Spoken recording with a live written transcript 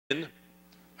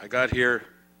I got here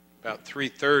about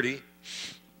 3:30,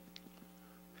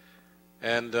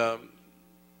 and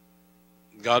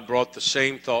God brought the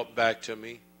same thought back to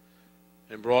me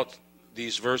and brought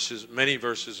these verses, many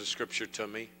verses of Scripture to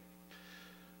me.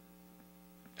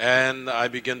 And I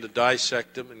began to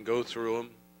dissect them and go through them.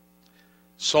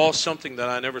 Saw something that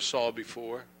I never saw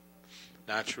before,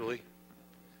 naturally.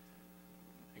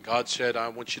 And God said, I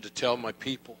want you to tell my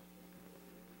people.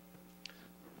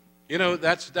 You know,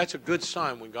 that's a good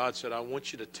sign when God said, I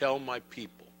want you to tell my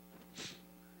people.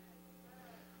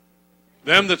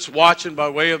 Them that's watching by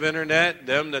way of internet,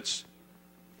 them that's,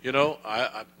 you know,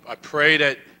 I pray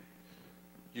that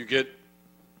you get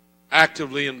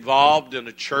actively involved in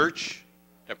a church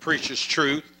that preaches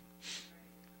truth.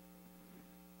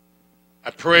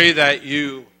 I pray that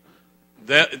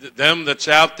them that's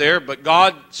out there, but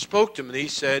God spoke to me and He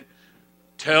said,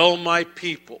 tell my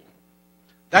people.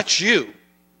 That's you.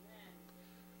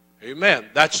 Amen.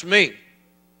 That's me.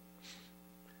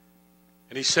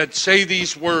 And He said, say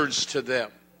these words to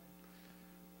them.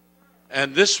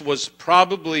 And this was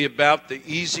probably about the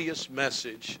easiest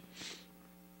message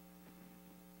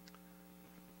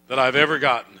that I've ever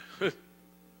gotten.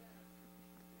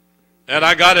 And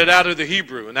I got it out of the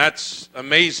Hebrew, and that's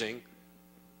amazing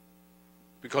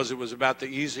because it was about the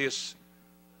easiest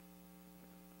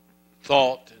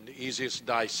thought and the easiest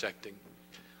dissecting.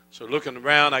 So looking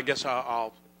around, I guess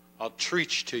I'll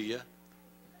preach to you.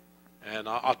 And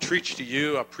I'll preach to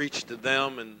you, I'll preach to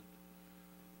them and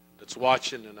that's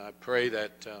watching, and I pray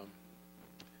that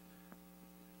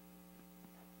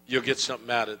you'll get something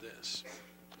out of this.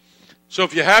 So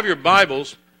if you have your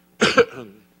Bibles,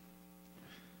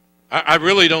 I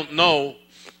really don't know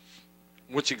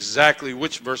which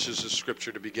verses of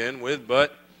Scripture to begin with,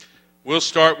 but we'll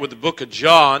start with the book of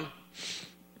John,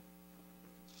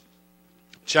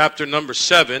 chapter number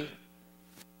 7.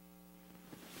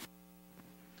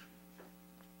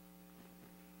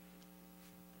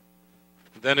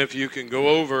 Then if you can go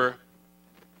over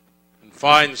and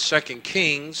find 2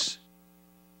 Kings,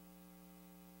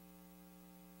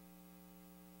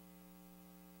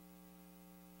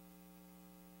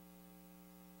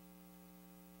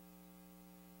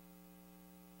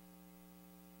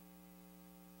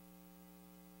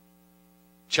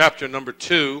 chapter number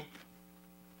 2.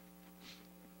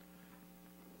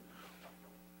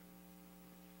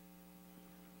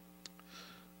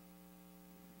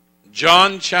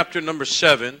 John chapter number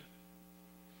 7,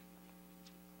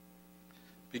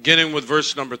 beginning with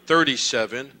verse number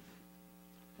 37.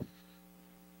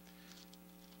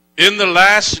 In the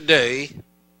last day,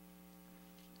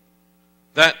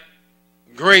 that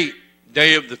great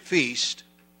day of the feast,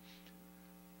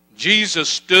 Jesus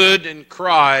stood and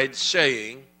cried,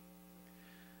 saying,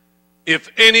 if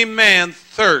any man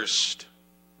thirst,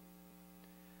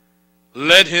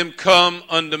 let him come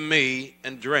unto me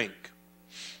and drink.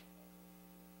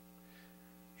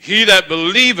 He that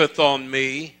believeth on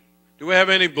me. Do we have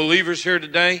any believers here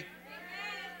today?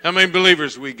 How many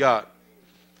believers we got?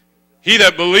 He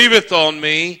that believeth on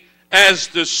me, as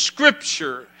the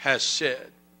Scripture has said.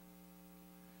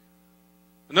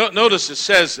 Notice it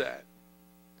says that.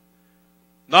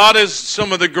 Not as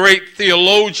some of the great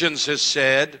theologians have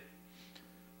said.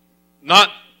 Not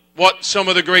what some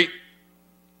of the great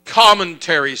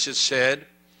commentaries have said.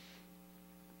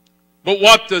 But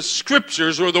what the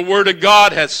Scriptures or the Word of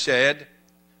God has said.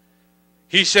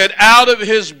 He said, out of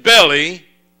his belly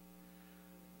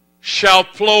shall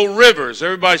flow rivers.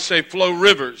 Everybody say flow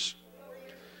rivers.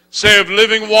 Say of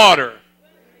living water.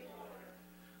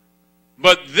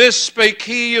 But this spake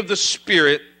he of the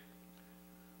Spirit,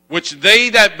 which they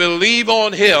that believe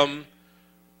on him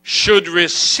should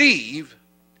receive,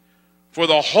 for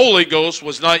the Holy Ghost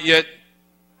was not yet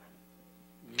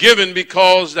given,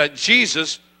 because that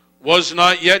Jesus was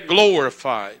not yet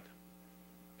glorified.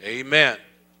 Amen.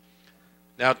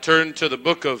 Now turn to the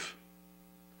book of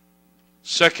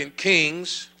 2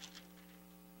 Kings.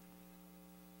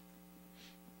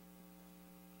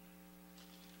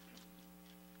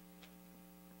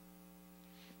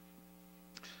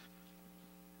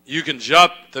 You can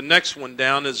jot the next one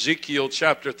down, Ezekiel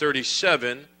chapter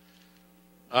 47.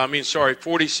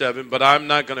 47, but I'm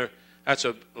not going to, that's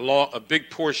a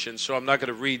big portion, so I'm not going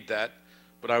to read that.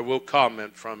 But I will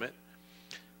comment from it.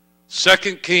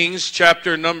 2 Kings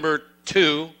chapter number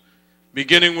 2,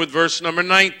 beginning with verse number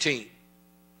 19.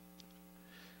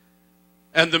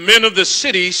 And the men of the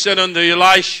city said unto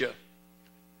Elisha,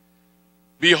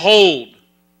 behold,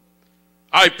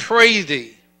 I pray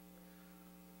thee,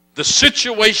 the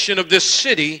situation of this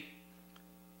city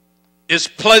is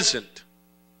pleasant,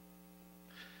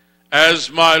 as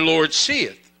my Lord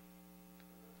seeth.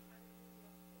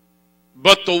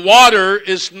 but the water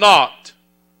is not,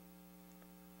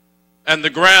 and the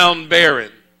ground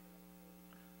barren.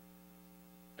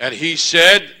 And he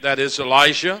said," that is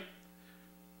Elijah,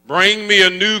 "Bring me a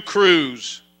new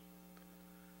cruse,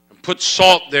 and put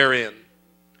salt therein."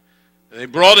 And they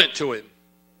brought it to him.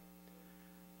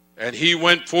 And he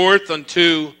went forth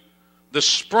unto the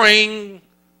spring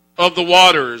of the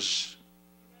waters,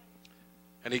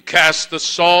 and he cast the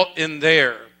salt in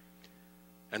there,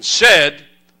 and said,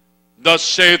 "Thus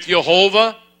saith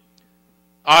Jehovah,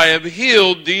 I have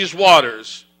healed these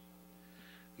waters.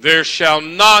 There shall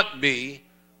not be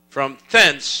from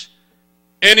thence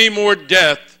any more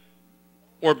death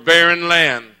or barren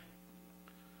land."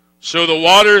 So the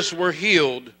waters were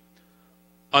healed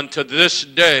unto this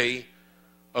day,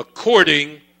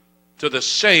 according to the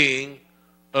saying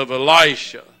of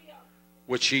Elisha,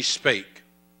 which he spake.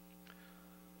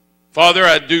 Father,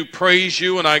 I do praise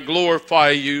you and I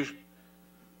glorify you.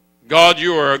 God,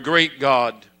 you are a great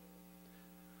God.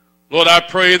 Lord, I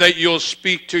pray that you'll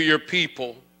speak to your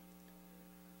people.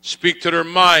 Speak to their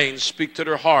minds, speak to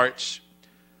their hearts.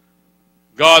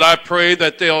 God, I pray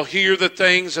that they'll hear the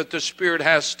things that the Spirit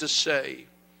has to say.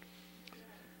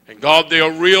 And God,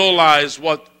 they'll realize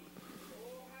what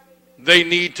they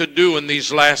need to do in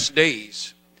these last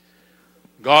days.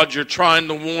 God, you're trying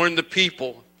to warn the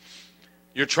people.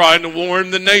 You're trying to warn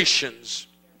the nations.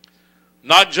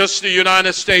 Not just the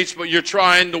United States, but you're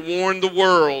trying to warn the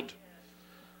world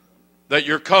that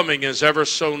your coming is ever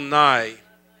so nigh.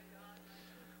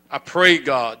 I pray,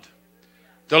 God,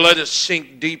 to let it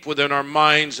sink deep within our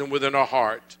minds and within our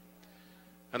heart.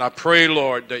 And I pray,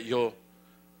 Lord, that you'll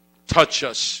touch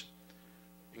us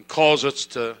and cause us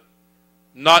to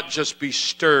not just be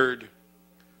stirred,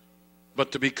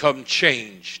 but to become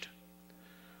changed.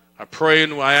 I pray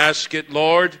and I ask it,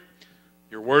 Lord,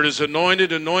 your word is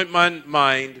anointed. Anoint my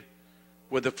mind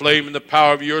with the flame and the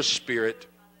power of your Spirit.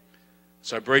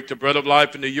 So I break the bread of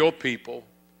life into your people.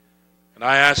 And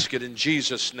I ask it in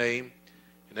Jesus' name.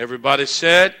 And everybody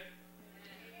said,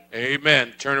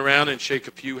 amen. Turn around and shake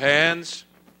a few hands.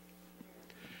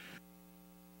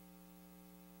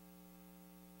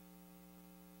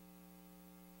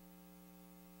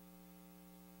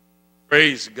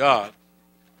 Praise God.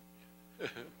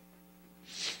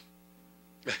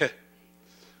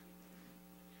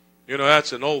 You know,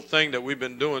 that's an old thing that we've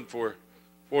been doing for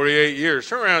 48 years.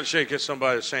 Turn around and shake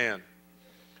somebody's hand.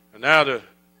 And now to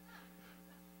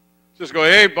just go,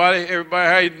 "Hey, buddy, everybody,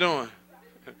 how you doing?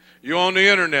 You on the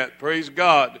internet? Praise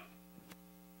God.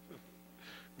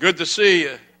 Good to see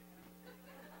you."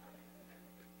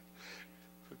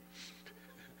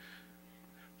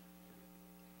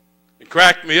 It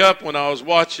cracked me up when I was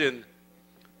watching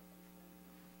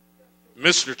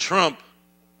Mr. Trump.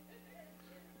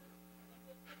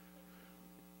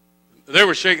 They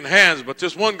were shaking hands, but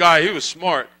this one guy, he was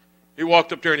smart. He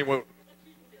walked up there and he went,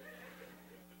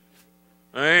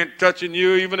 "I ain't touching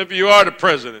you even if you are the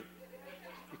president."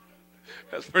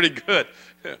 That's pretty good.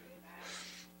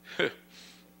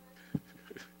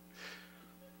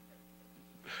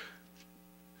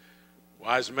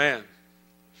 Wise man.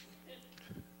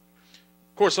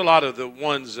 Of course, a lot of the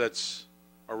ones that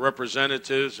are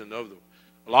representatives and a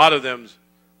lot of them,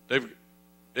 they've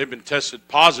been tested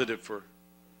positive for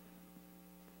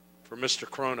Mr.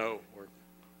 Chrono or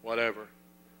whatever.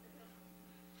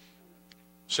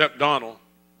 Except Donald.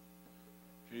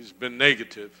 He's been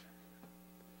negative.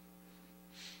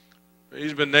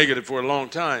 He's been negative for a long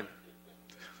time.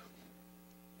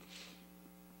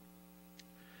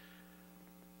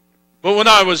 But when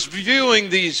I was viewing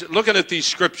these, looking at these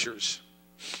scriptures,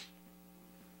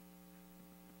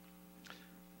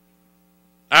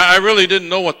 I really didn't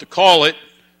know what to call it.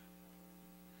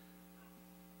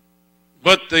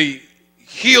 But the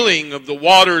healing of the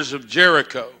waters of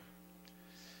Jericho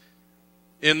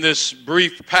in this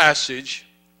brief passage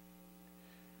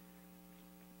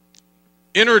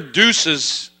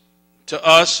introduces to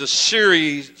us a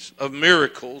series of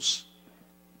miracles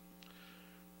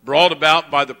brought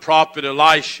about by the prophet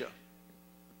Elisha.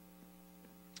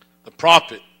 The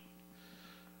prophet,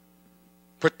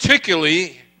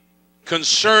 particularly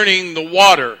concerning the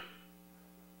water,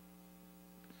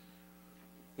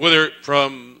 whether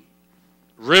from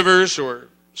rivers or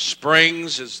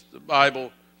springs, as the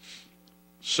Bible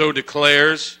so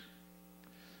declares.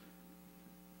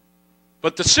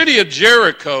 But the city of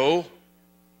Jericho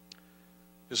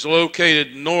is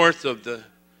located north of the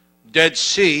Dead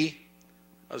Sea.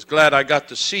 I was glad I got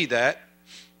to see that.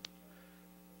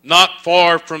 Not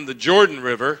far from the Jordan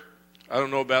River. I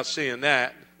don't know about seeing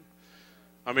that.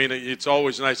 I mean, it's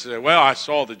always nice to say, "Well, I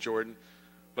saw the Jordan,"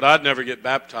 but I'd never get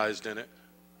baptized in it.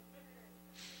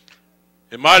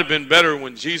 It might have been better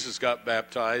when Jesus got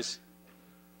baptized,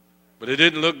 but it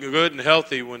didn't look good and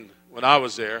healthy when I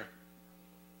was there.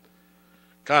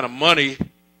 Kind of money.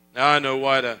 Now I know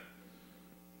why the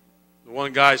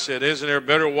one guy said, "Isn't there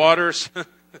better waters?"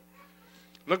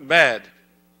 Looked bad.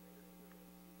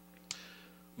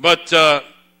 But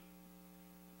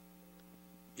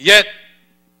yet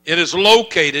it is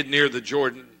located near the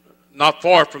Jordan, not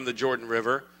far from the Jordan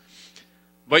River,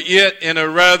 but yet in a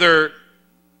rather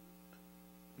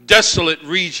desolate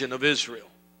region of Israel.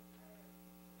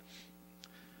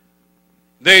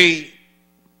 They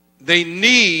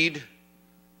need,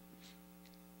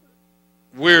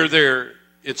 where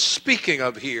it's speaking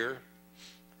of here,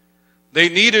 they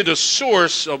needed a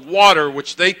source of water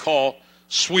which they call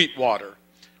sweet water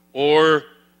or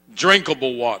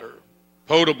drinkable water,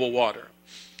 potable water,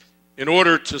 in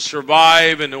order to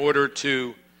survive, in order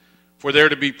for there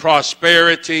to be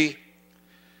prosperity.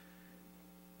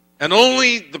 And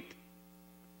only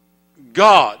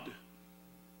God,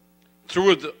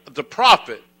 through the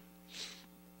prophet,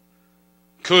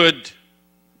 could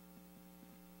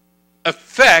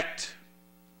effect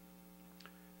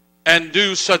and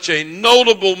do such a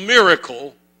notable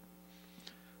miracle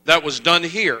that was done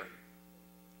here.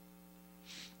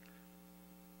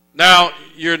 Now,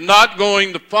 you're not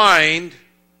going to find,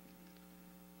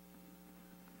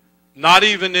 not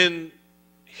even in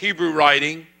Hebrew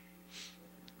writing,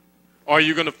 are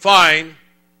you going to find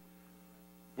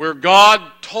where God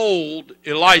told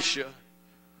Elisha,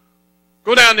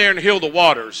 go down there and heal the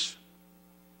waters.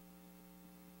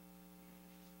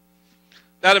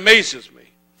 That amazes me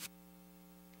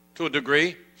to a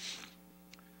degree,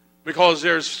 because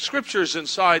there's scriptures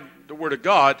inside the Word of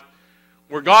God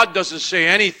where God doesn't say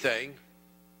anything,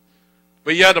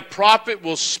 but yet a prophet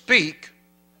will speak,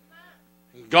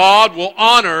 and God will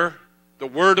honor the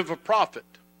word of a prophet.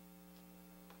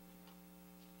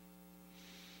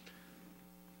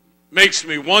 Makes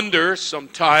me wonder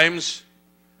sometimes,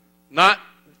 not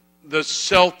the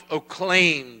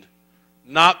self-acclaimed,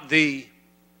 not the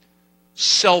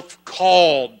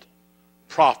self-called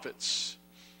prophets,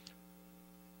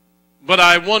 but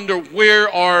I wonder,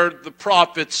 where are the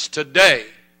prophets today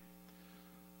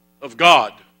of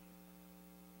God?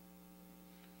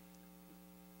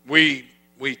 We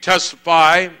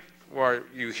testify, or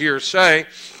you hear say,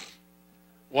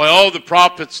 well, the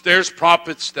prophets, there's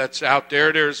prophets that's out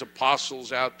there, there's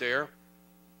apostles out there.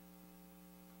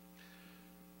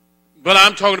 But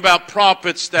I'm talking about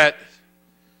prophets that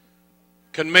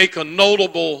can make a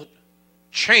notable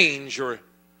change, or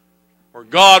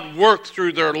God work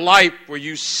through their life where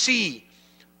you see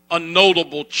a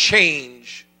notable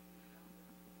change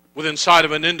within inside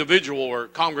of an individual or a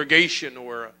congregation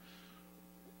or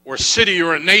city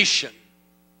or a nation.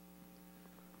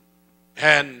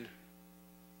 And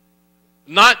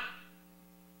not,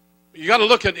 you got to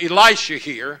look at Elisha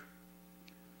here,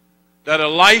 that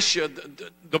Elisha,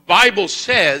 the Bible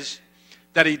says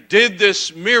that he did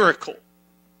this miracle.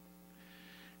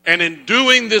 And in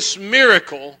doing this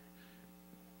miracle,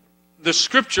 the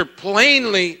scripture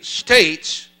plainly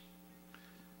states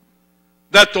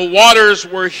that the waters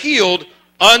were healed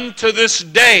unto this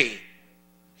day.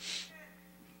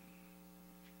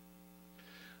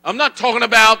 I'm not talking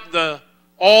about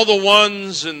all the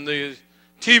ones and the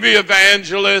TV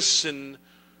evangelists and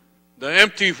the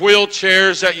empty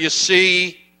wheelchairs that you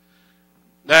see,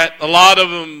 that a lot of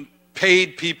them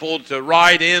paid people to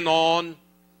ride in on.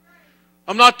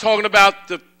 I'm not talking about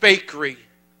the fakery,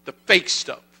 the fake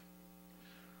stuff.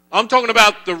 I'm talking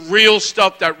about the real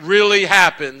stuff that really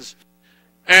happens,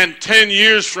 and 10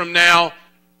 years from now,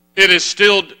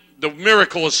 the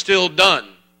miracle is still done.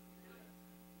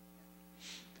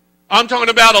 I'm talking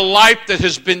about a life that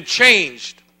has been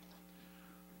changed.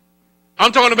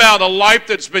 I'm talking about a life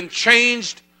that's been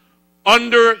changed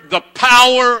under the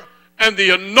power and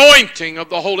the anointing of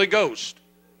the Holy Ghost.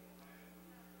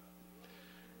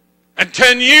 And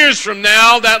 10 years from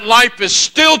now, that life is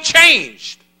still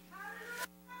changed.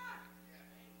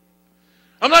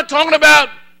 I'm not talking about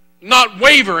not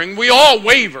wavering. We all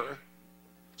waver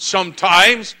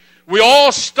sometimes. We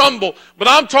all stumble. But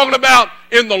I'm talking about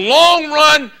in the long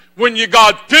run, when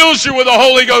God fills you with the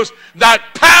Holy Ghost, that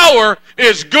power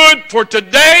is good for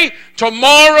today,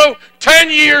 tomorrow, 10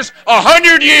 years,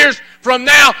 100 years from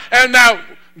now. And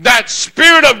that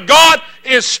Spirit of God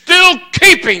is still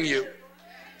keeping you.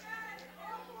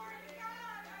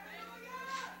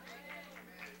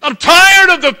 I'm tired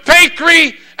of the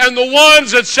fakery and the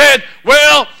ones that said,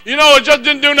 well, it just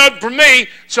didn't do nothing for me,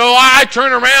 so I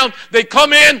turn around. They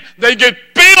come in, they get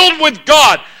filled with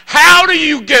God. How do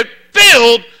you get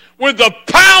filled with the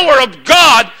power of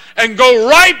God and go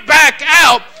right back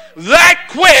out that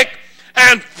quick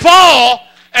and fall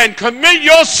and commit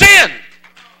your sin.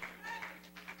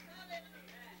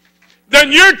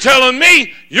 Then you're telling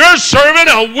me you're serving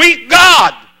a weak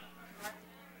God.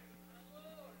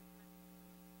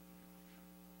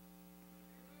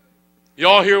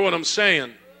 Y'all hear what I'm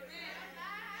saying?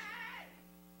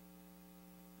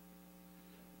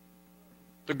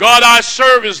 The God I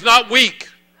serve is not weak.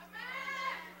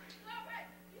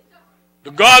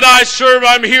 The God I serve,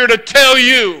 I'm here to tell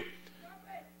you,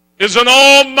 is an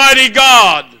almighty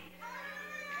God.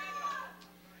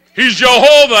 He's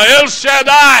Jehovah, El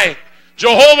Shaddai,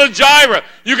 Jehovah Jireh.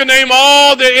 You can name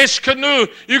all the Ishkanu.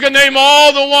 You can name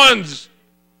all the ones.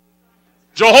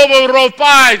 Jehovah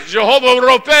Rophi, Jehovah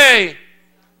Rophe.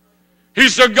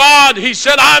 He's the God. He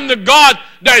said, I'm the God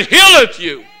that healeth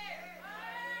you.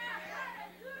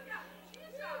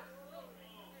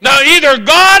 Now either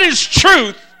God is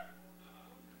truth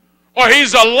or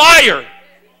he's a liar.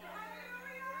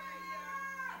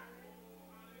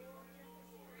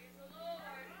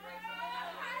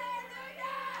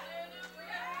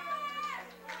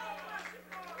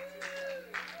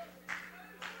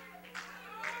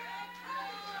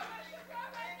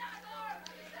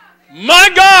 My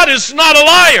God is not a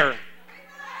liar.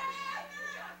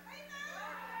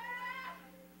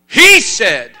 He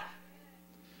said,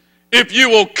 if you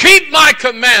will keep my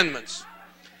commandments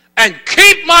and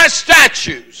keep my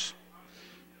statutes,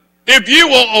 if you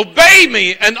will obey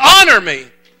me and honor me,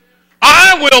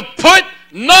 I will put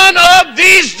none of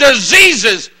these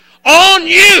diseases on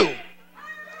you.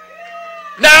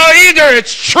 Now either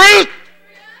it's truth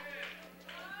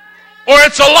or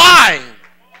it's a lie.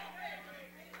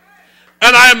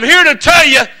 And I'm here to tell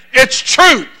you, it's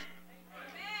truth.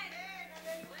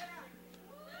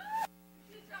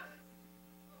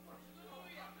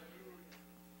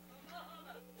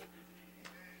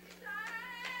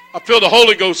 I feel the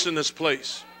Holy Ghost in this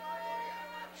place.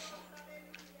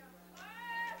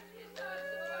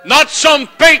 Not some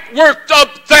fake worked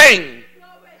up thing.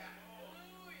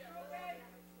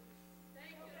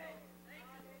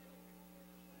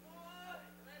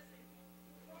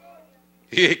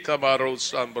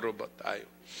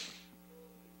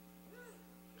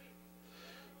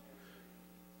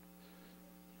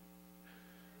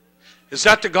 Is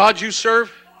that the God you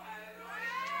serve?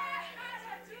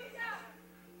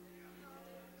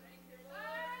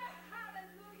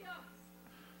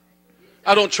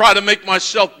 I don't try to make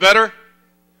myself better.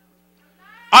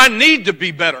 I need to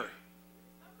be better.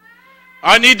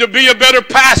 I need to be a better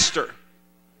pastor.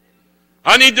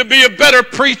 I need to be a better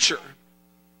preacher.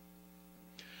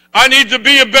 I need to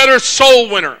be a better soul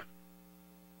winner.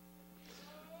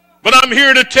 But I'm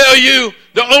here to tell you,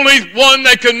 the only one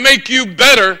that can make you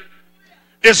better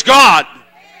is God.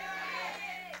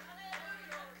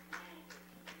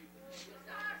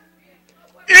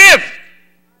 If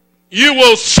you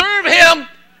will serve Him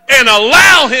and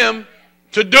allow Him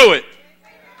to do it.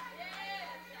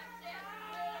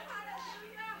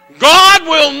 God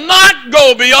will not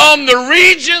go beyond the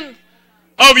region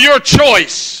of your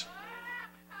choice.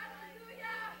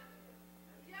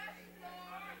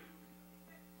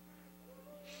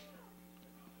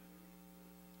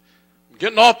 I'm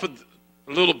getting off a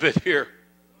little bit here.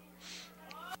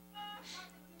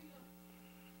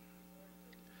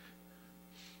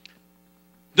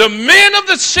 The men of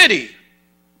the city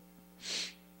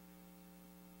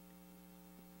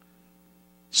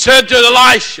said to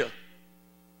Elisha,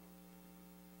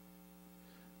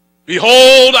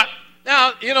 behold,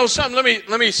 now, you know something,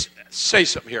 let me say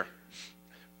something here.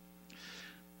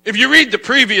 If you read the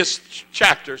previous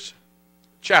chapter,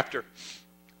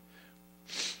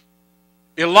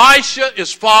 Elisha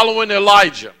is following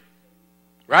Elijah,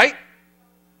 right?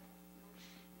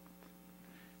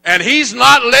 And he's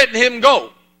not letting him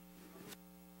go.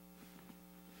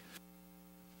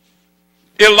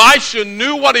 Elisha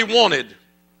knew what he wanted.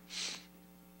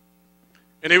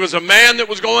 And he was a man that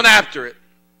was going after it.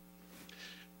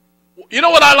 You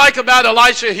know what I like about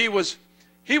Elisha? He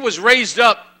was raised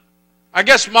up. I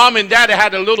guess mom and daddy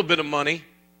had a little bit of money.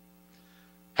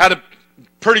 Had a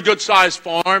pretty good sized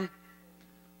farm.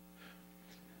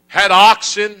 Had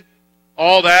oxen.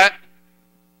 All that.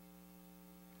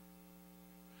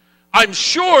 I'm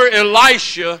sure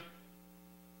Elisha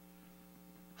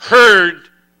heard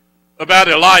about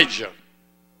Elijah.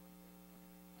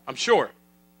 I'm sure.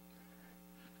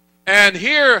 And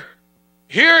here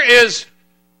is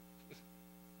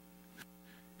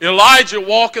Elijah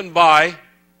walking by,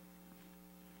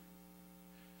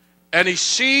 and he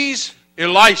sees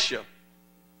Elisha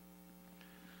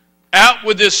out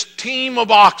with this team of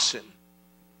oxen.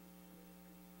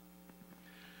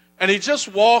 And he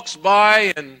just walks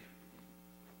by and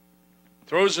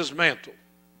throws his mantle.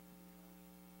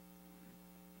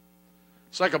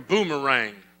 It's like a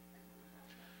boomerang.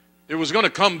 It was going to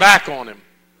come back on him.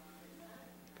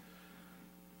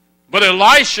 But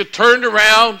Elisha turned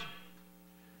around.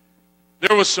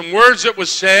 There was some words that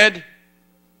was said.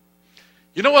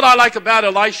 You know what I like about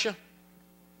Elisha?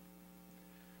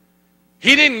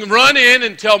 He didn't run in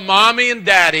and tell mommy and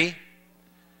daddy,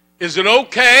 is it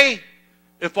okay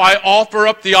if I offer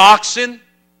up the oxen?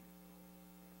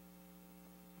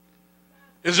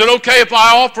 Is it okay if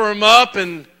I offer them up?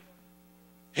 And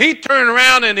he turned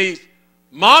around and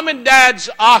mom and dad's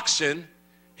oxen,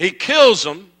 he kills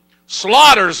them,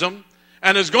 slaughters them,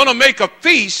 and is going to make a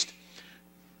feast,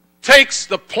 takes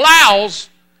the plows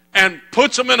and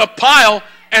puts them in a pile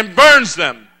and burns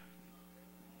them.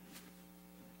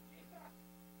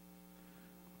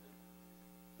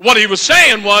 What he was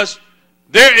saying was,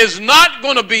 there is not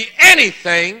going to be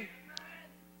anything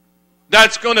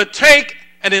that's going to take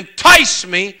and entice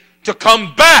me to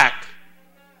come back.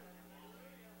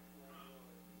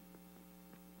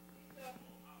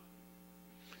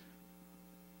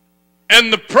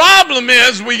 And the problem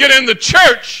is, we get in the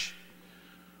church,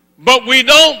 but we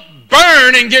don't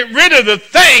burn and get rid of the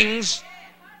things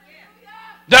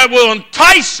that will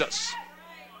entice us.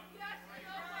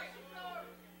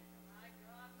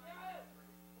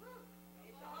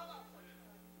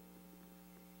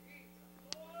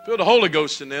 Feel the Holy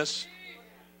Ghost in this.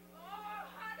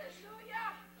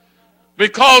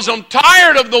 Because I'm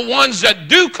tired of the ones that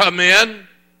do come in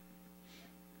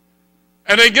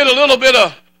and they get a little bit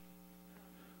of...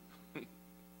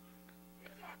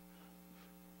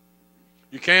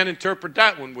 You can't interpret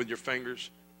that one with your fingers.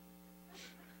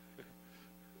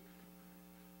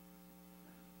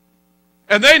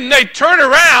 And then they turn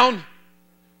around,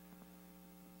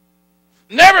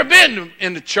 never been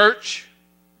in the church.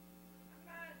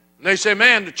 And they say,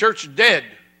 man, the church is dead.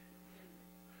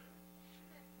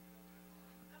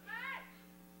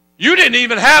 You didn't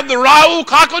even have the Raul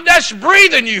Hakodesh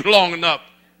breathing you long enough.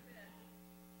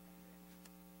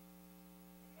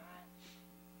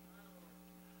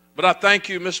 But I thank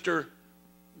you, Mr.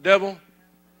 Devil,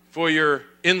 for your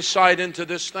insight into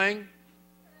this thing.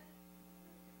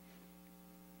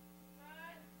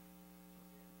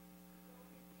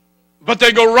 But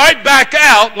they go right back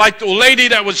out like the lady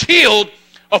that was healed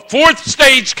of 4th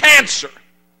stage cancer.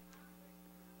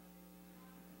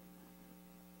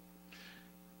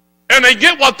 And they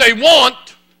get what they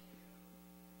want.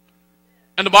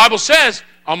 And the Bible says,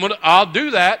 I'll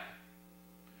do that.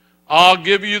 I'll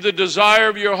give you the desire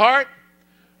of your heart.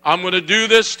 I'm going to do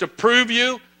this to prove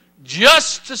you,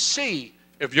 just to see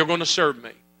if you're going to serve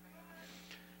me.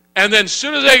 And then as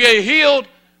soon as they get healed,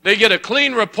 they get a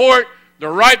clean report.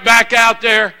 They're right back out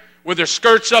there with their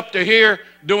skirts up to here,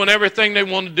 doing everything they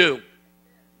want to do.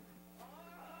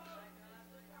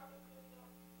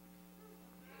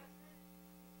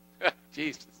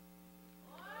 Jesus.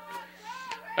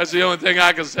 That's the only thing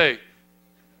I can say.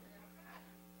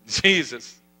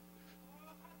 Jesus.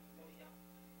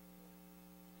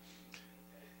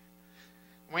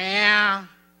 Well,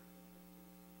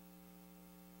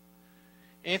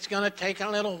 it's going to take a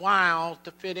little while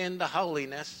to fit into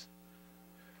holiness.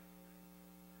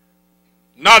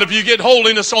 Not if you get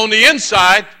holiness on the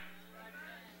inside.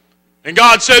 And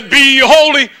God said, be ye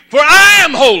holy, for I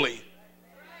am holy.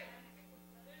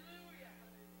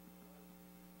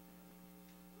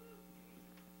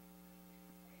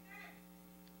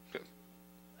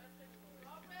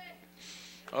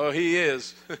 Oh, he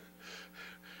is.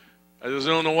 I just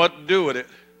don't know what to do with it.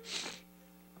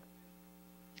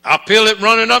 I feel it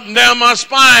running up and down my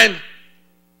spine.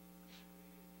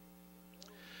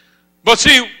 But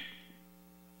see,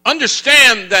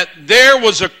 understand that there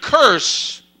was a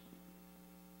curse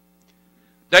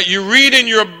that you read in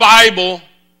your Bible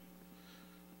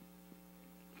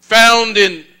found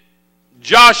in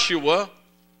Joshua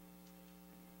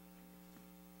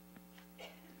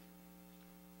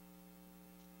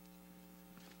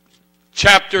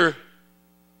chapter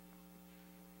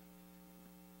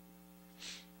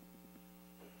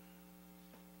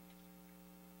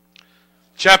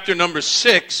number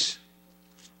 6.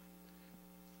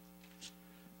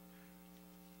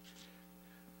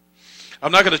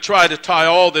 I'm not going to try to tie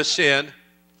all this in.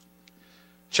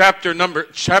 Chapter number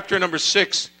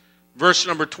 6, verse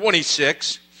number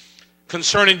 26,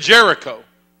 concerning Jericho.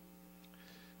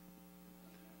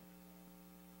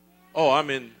 Oh, I'm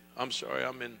in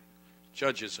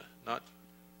Judges, not.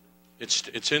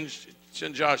 It's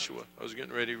in Joshua. I was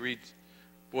getting ready to read.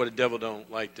 Boy, the devil don't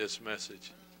like this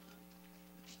message.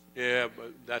 Yeah,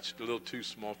 but that's a little too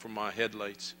small for my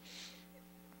headlights.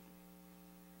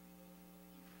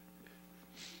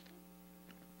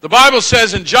 The Bible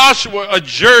says, and Joshua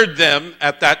adjured them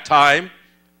at that time.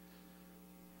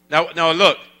 Now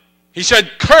look, he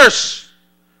said, Cursed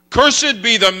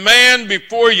be the man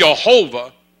before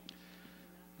Jehovah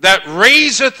that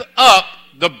raiseth up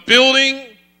the building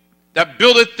that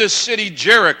buildeth this city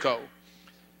Jericho.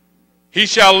 He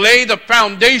shall lay the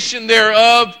foundation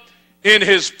thereof in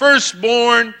his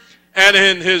firstborn, and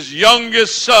in his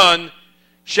youngest son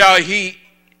shall he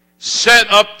set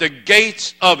up the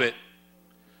gates of it.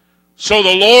 So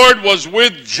the Lord was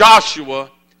with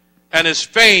Joshua, and his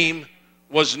fame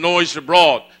was noised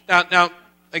abroad. Now,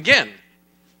 again,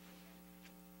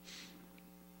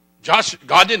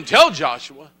 God didn't tell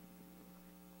Joshua.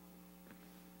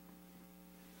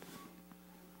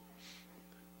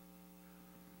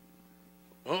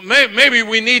 Well, maybe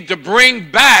we need to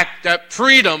bring back that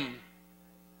freedom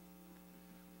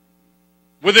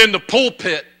within the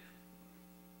pulpit.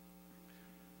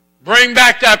 Bring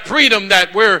back that freedom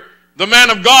that where the man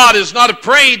of God is not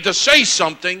afraid to say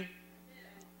something.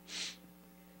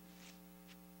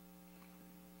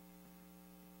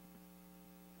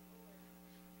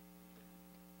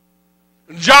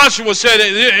 Joshua said,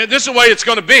 this is the way it's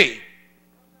going to be.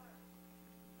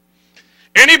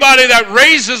 Anybody that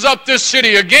raises up this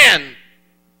city again,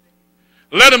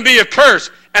 let him be accursed.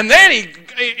 And then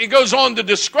he goes on to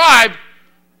describe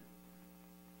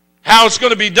how it's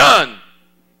going to be done.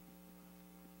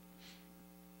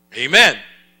 Amen.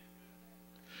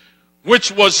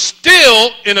 Which was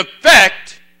still in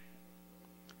effect,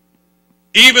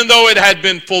 even though it had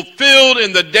been fulfilled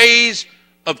in the days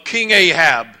of King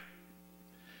Ahab,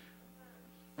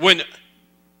 when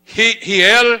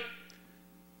Hiel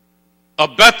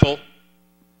of Bethel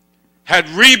had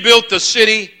rebuilt the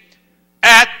city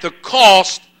at the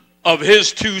cost of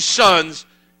his two sons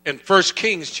in 1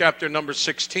 Kings chapter number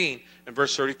 16 and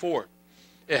verse 34.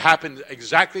 It happened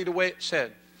exactly the way it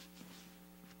said.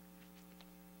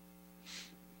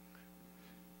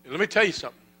 Let me tell you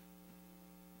something.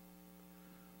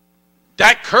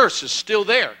 That curse is still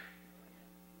there.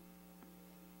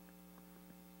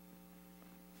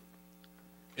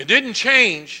 It didn't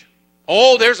change.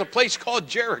 Oh, there's a place called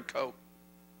Jericho.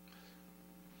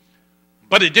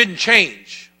 But it didn't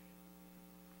change.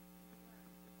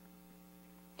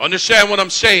 Understand what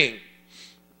I'm saying?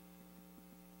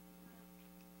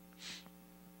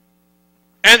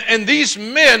 And these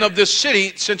men of this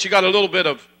city, since you got a little bit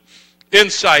of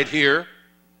insight here.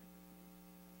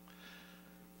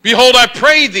 Behold, I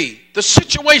pray thee, the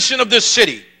situation of this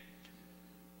city.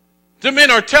 The men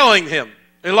are telling him,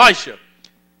 Elisha,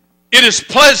 it is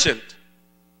pleasant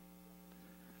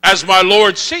as my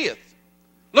Lord seeth.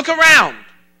 Look around.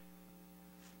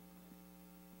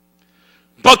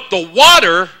 But the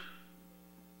water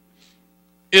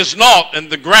is not, and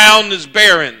the ground is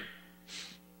barren.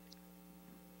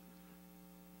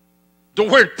 The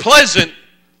word pleasant,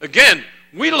 again,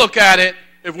 we look at it,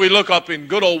 if we look up in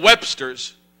good old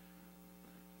Webster's,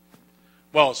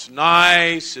 well, it's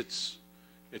nice,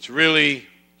 it's really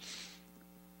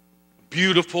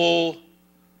beautiful,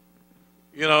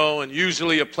 you know, and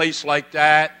usually a place like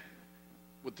that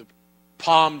with the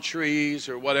palm trees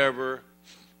or whatever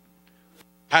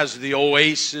has the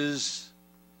oasis.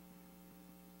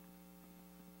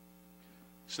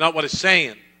 It's not what it's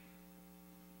saying.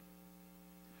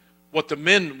 What the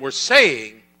men were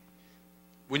saying,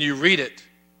 when you read it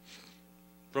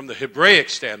from the Hebraic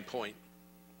standpoint,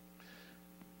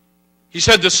 he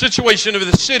said the situation of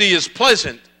the city is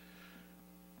pleasant,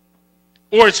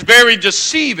 or it's very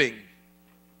deceiving.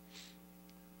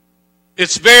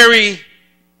 It's very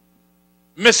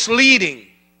misleading.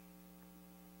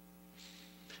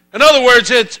 In other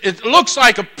words, it looks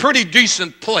like a pretty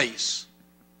decent place.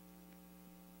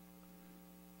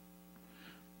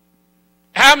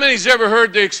 How many's ever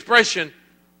heard the expression,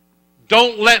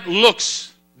 don't let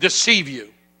looks deceive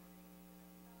you?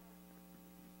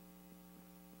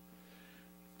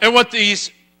 And what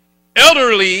these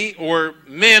elderly or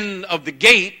men of the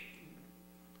gate,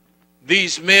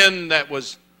 these men that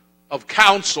was of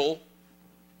counsel,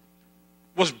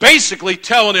 was basically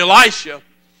telling Elisha,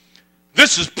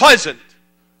 this is pleasant.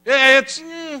 Yeah,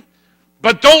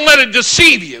 but don't let it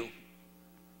deceive you.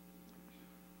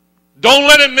 Don't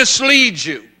let it mislead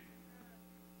you.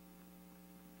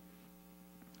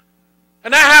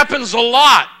 And that happens a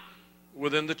lot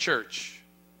within the church.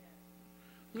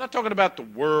 I'm not talking about the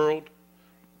world.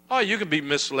 Oh, you can be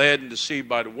misled and deceived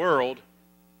by the world.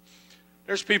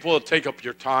 There's people that take up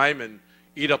your time and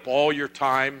eat up all your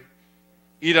time,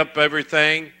 eat up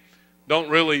everything, don't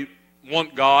really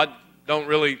want God, don't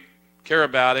really care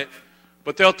about it,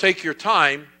 but they'll take your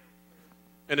time,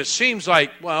 and it seems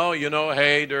like, well, you know,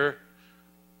 hey, they're...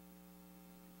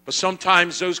 But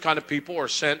sometimes those kind of people are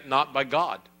sent not by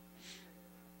God.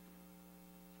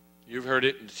 You've heard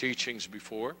it in the teachings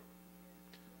before.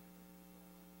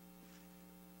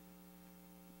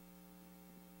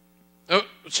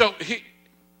 So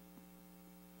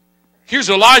here's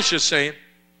Elisha saying,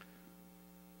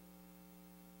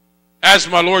 as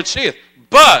my Lord saith,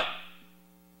 but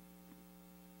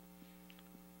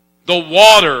the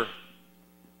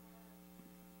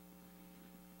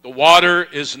water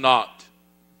is not.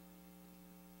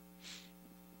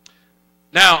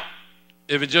 Now,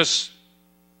 if it just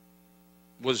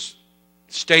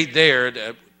stayed there,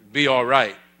 that'd be all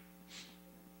right.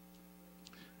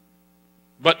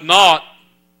 But not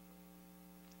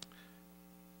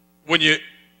when you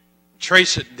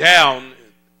trace it down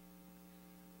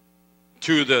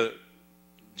to the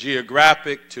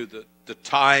geographic, to the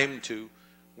time, to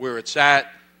where it's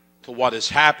at, to what is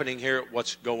happening here,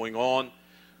 what's going on.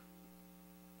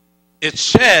 It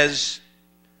says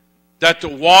that the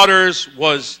waters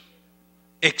was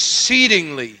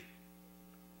exceedingly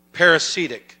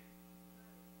parasitic.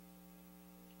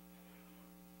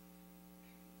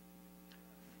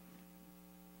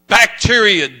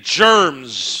 Bacteria,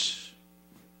 germs,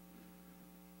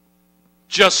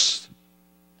 just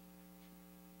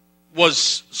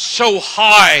was so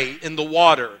high in the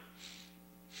water.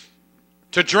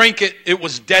 To drink it, it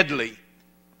was deadly.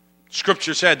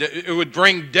 Scripture said that it would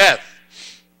bring death.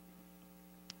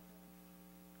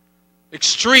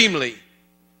 Extremely.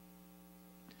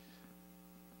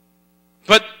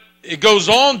 But it goes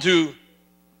on to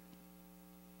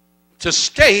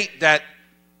state that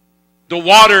the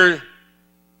water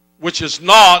which is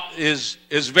not is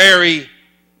very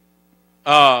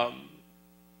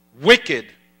wicked.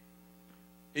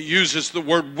 It uses the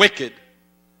word wicked.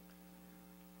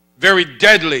 Very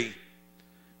deadly.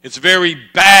 It's very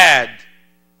bad.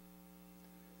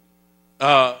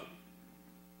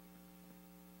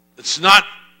 It's not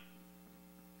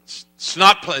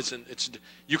pleasant.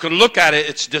 You can look at it,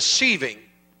 it's deceiving.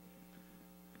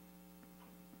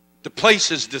 The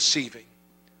place is deceiving.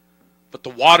 But the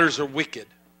waters are wicked.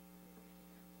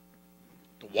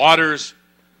 The waters.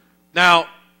 Now,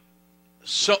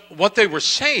 so what they were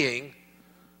saying,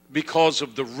 because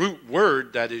of the root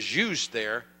word that is used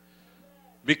there,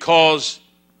 because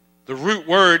the root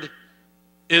word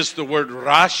is the word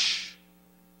rash,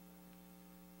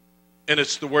 and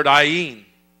it's the word ayin.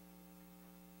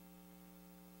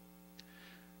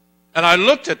 And I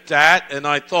looked at that and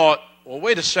I thought, well,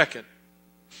 wait a second.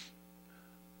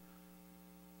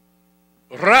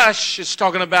 Rash is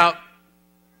talking about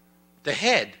the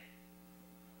head,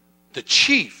 the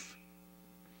chief,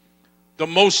 the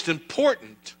most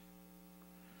important,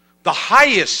 the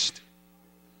highest.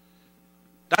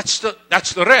 That's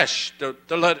the resh, the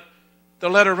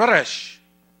letter resh.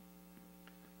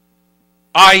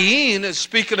 Ayin is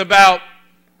speaking about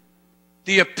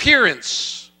the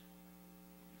appearance,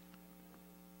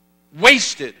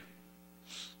 wasted.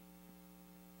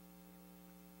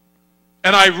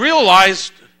 And I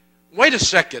realized, wait a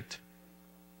second.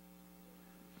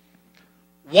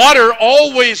 Water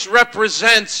always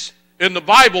represents, in the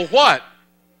Bible, what?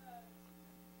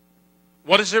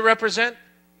 What does it represent?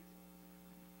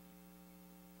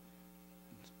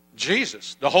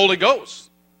 Jesus, the Holy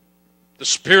Ghost, the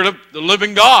Spirit of the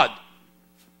living God.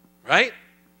 Right?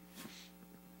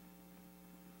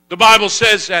 The Bible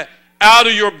says that out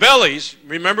of your bellies,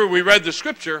 remember we read the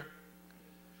scripture,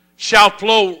 shall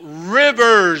flow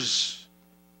rivers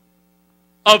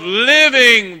of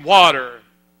living water.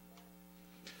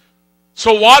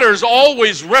 So water is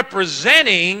always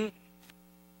representing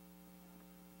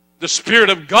the Spirit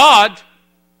of God.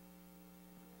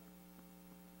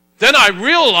 Then I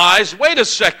realized, wait a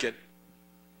second.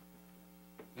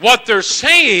 What they're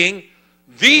saying,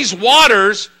 these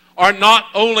waters are not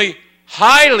only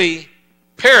highly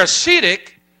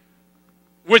parasitic,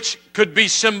 which could be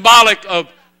symbolic of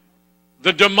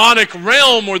the demonic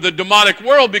realm or the demonic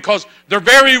world, because they're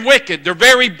very wicked, they're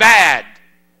very bad.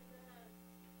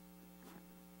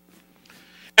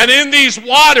 And in these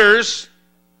waters,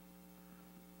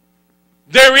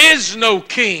 there is no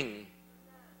king.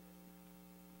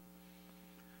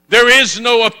 There is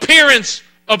no appearance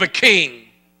of a king.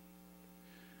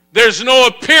 There's no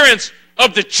appearance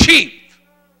of the chief.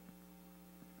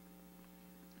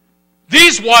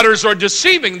 These waters are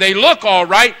deceiving. They look all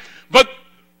right, but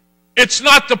it's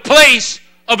not the place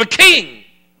of a king.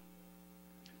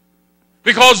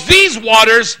 Because these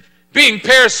waters, being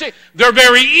parasitic, they're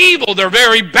very evil, they're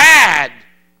very bad.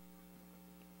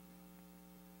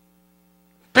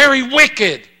 very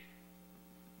wicked.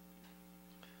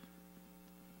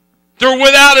 They're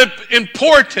without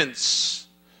importance.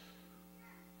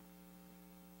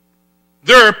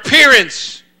 Their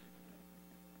appearance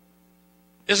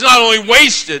is not only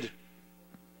wasted,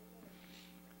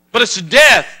 but it's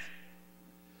death.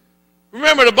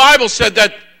 Remember, the Bible said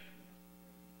that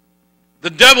the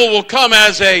devil will come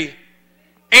as an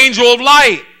angel of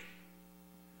light.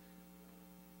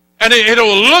 And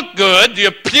it'll look good, the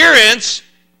appearance,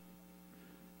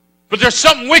 but there's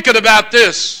something wicked about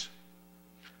this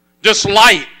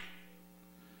light.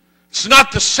 It's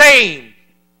not the same.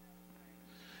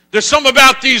 There's something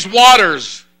about these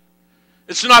waters.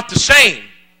 It's not the same.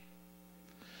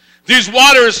 These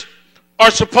waters are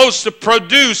supposed to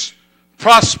produce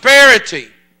prosperity.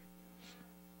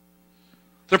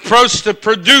 They're supposed to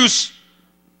produce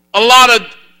a lot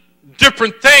of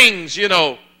different things,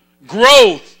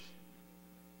 growth.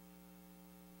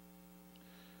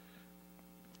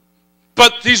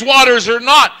 But these waters are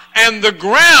not. And the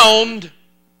ground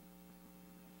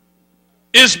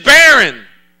is barren.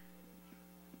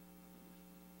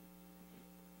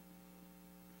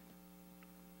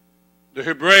 The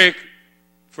Hebraic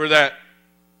for that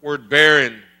word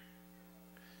barren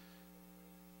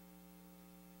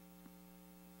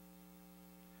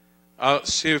I'll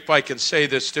see if I can say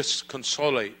this,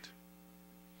 disconsolate.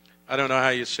 I don't know how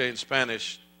you say it in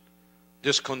Spanish.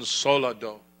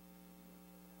 Disconsolado.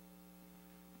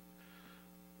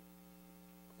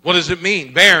 What does it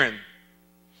mean? Barren.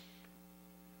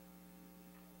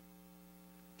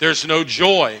 There's no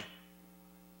joy.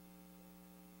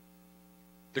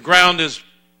 The ground is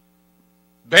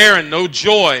barren, no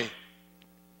joy.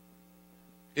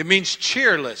 It means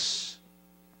cheerless.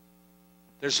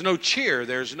 There's no cheer,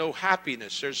 there's no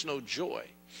happiness, there's no joy.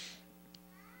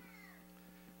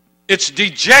 It's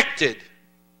dejected.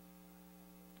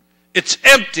 It's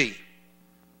empty.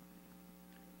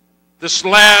 This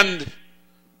land,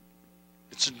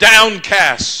 it's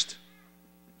downcast.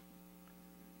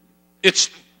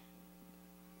 It's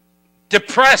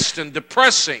depressed and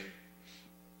depressing.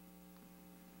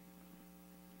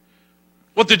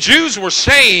 What the Jews were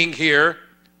saying here,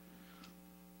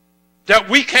 that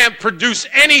we can't produce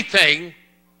anything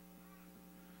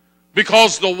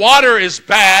because the water is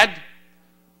bad,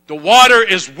 the water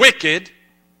is wicked,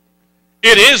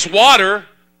 it is water,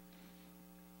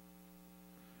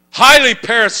 highly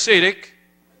parasitic,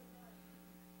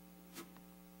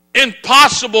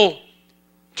 impossible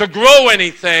to grow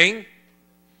anything.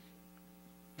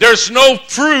 There's no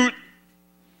fruit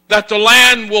that the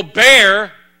land will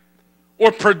bear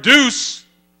or produce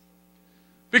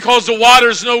because the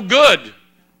water's no good.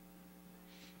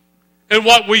 And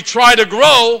what we try to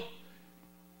grow,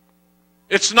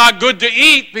 it's not good to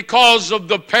eat because of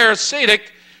the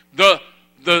parasitic, the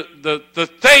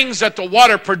things that the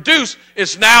water produce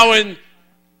is now in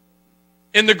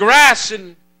the grass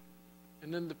and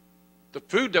in the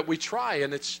food that we try,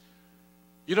 and it's,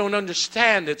 you don't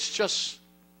understand, it's just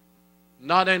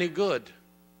not any good.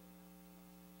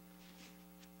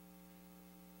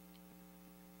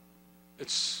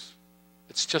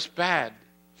 It's just bad.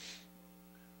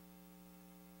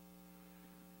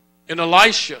 In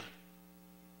Elisha.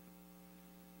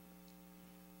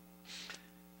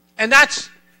 And that's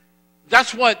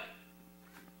what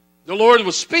the Lord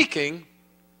was speaking.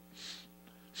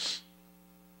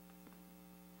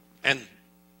 And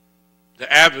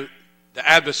the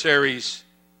adversaries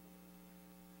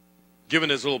giving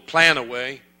his little plan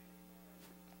away.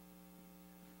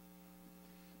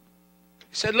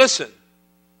 He said, listen,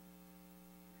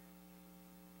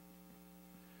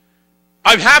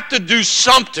 I have to do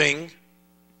something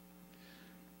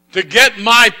to get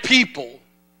my people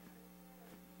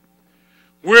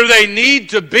where they need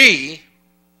to be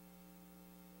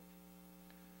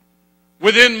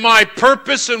within my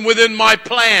purpose and within my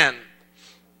plan.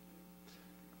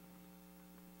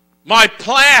 My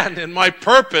plan and my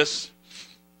purpose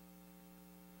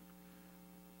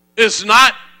is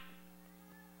not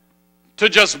to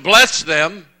just bless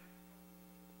them,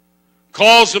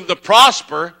 cause them to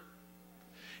prosper.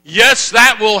 Yes,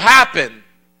 that will happen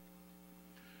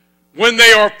when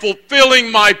they are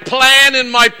fulfilling my plan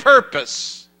and my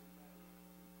purpose.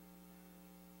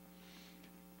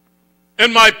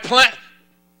 And my plan,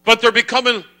 but they're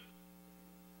becoming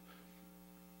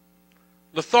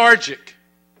lethargic,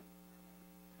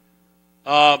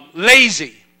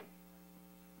 lazy,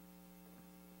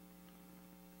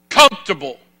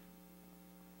 comfortable,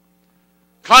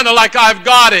 kind of like I've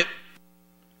got it,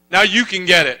 now you can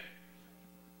get it.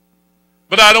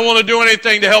 But I don't want to do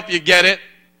anything to help you get it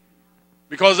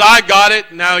because I got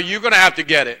it, now you're going to have to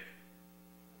get it.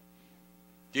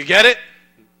 You get it?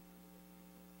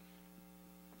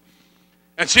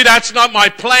 And see, that's not my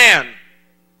plan.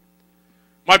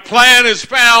 My plan is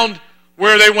found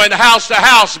where they went house to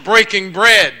house breaking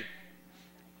bread.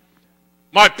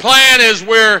 My plan is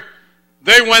where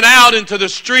they went out into the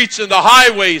streets and the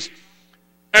highways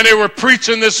and they were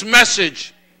preaching this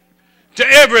message to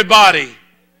everybody.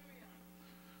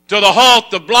 To the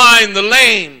halt, the blind, the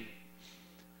lame.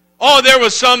 Oh, there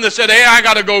was some that said, hey, I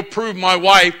got to go prove my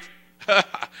wife.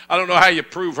 I don't know how you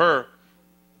prove her.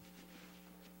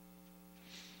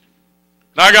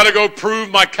 And I got to go prove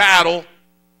my cattle.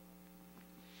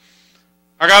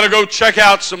 I got to go check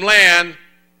out some land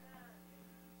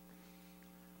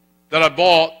that I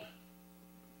bought.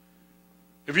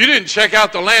 If you didn't check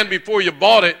out the land before you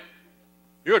bought it,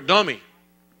 you're a dummy.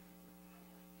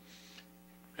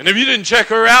 And if you didn't check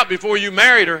her out before you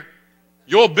married her,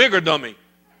 you're a bigger dummy.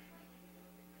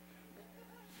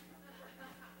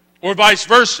 Or vice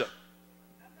versa.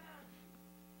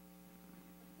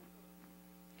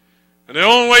 And the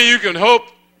only way you can hope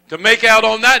to make out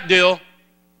on that deal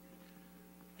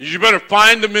is you better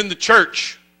find them in the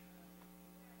church.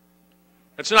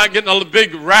 It's not getting a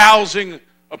big rousing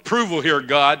approval here,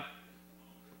 God.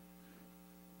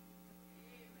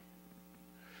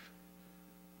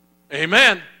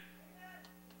 Amen.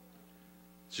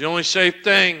 It's the only safe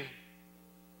thing.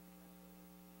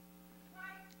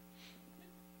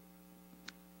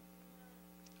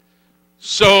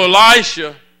 So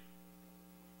Elisha,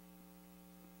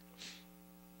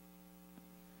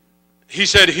 he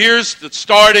said, here's the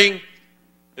starting,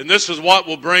 and this is what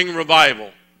will bring revival.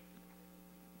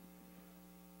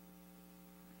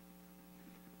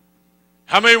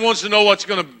 How many wants to know what's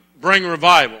going to bring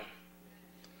revival?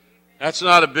 That's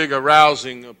not a big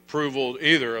arousing approval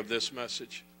either of this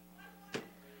message.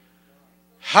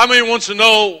 How many wants to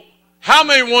know, how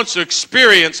many wants to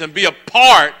experience and be a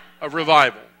part of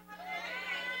revival?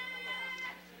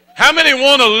 How many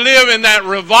want to live in that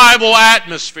revival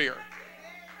atmosphere?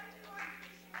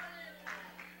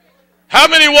 How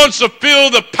many wants to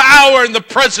feel the power and the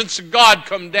presence of God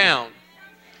come down?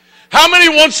 How many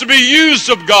wants to be used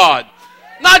of God?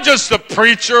 Not just the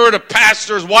preacher or the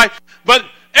pastor's wife, but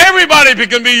everybody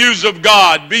can be used of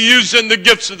God, be used in the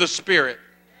gifts of the Spirit.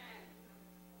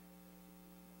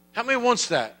 How many wants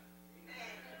that?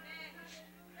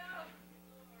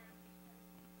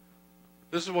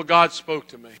 This is what God spoke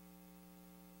to me.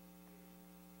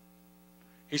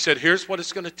 He said, here's what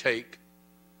it's going to take.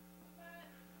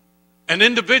 An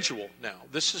individual. Now,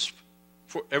 this is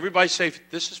for everybody, say,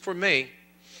 this is for me.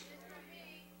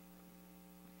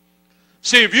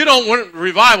 See, if you don't want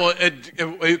revival,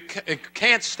 it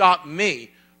can't stop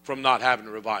me from not having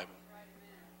a revival.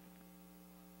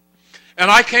 And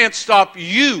I can't stop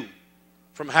you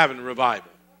from having a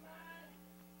revival.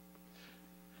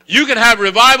 You can have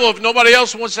revival if nobody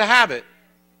else wants to have it.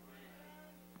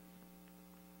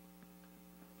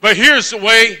 But here's the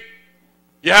way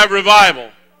you have revival.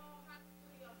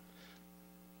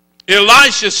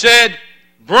 Elisha said,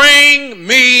 bring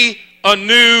me a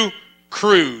new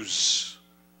cruse.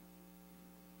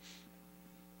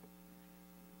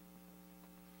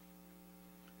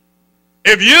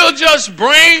 If you'll just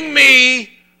bring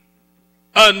me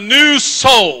a new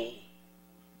soul,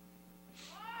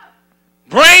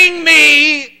 bring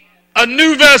me a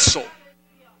new vessel.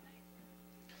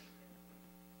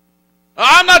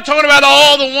 I'm not talking about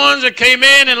all the ones that came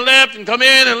in and left and come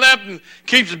in and left and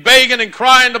keeps begging and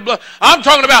crying the blood. I'm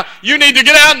talking about you need to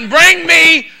get out and bring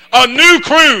me a new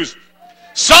cruse.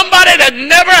 Somebody that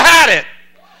never had it.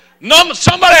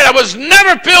 Somebody that was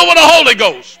never filled with the Holy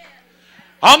Ghost.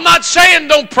 I'm not saying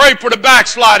don't pray for the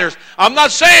backsliders. I'm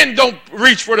not saying don't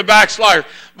reach for the backsliders.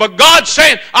 But God's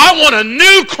saying, I want a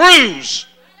new cruse.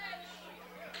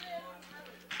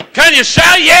 Can you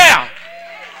shout yeah?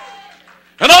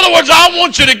 In other words, I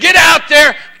want you to get out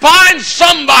there, find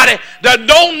somebody that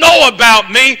don't know about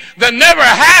me, that never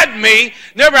had me,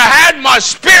 never had my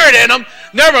spirit in them,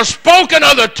 never spoken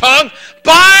other tongues.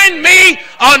 Find me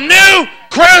a new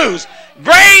cruse.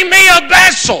 Bring me a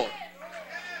vessel.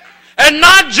 And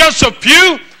not just a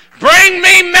few, bring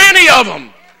me many of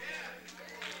them.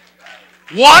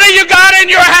 What do you got in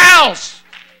your house?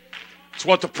 That's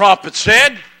what the prophet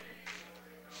said.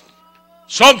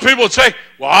 Some people would say,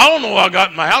 well, I don't know what I got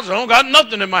in my house. I don't got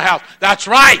nothing in my house. That's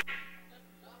right.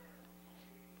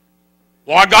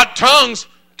 Well, I got tongues.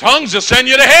 Tongues will send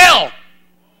you to hell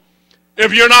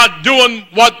if you're not doing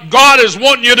what God is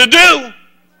wanting you to do.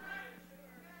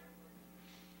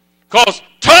 Because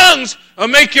tongues will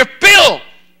make you feel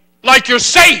like you're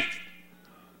safe.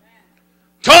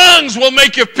 Tongues will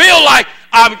make you feel like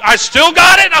I still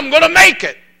got it, I'm going to make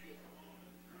it.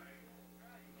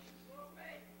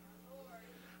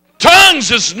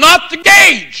 lungs is not the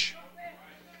gauge.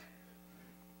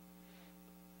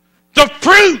 The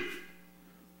fruit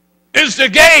is the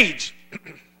gauge.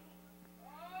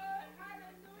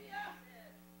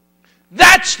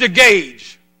 That's the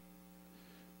gauge.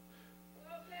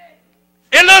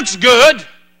 It looks good,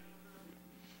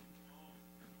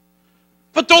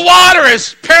 but the water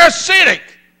is parasitic.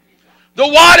 The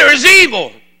water is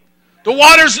evil. The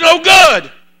water's no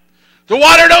good. The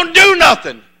water don't do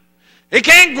nothing. It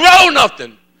can't grow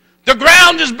nothing. The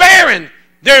ground is barren.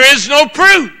 There is no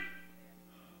fruit.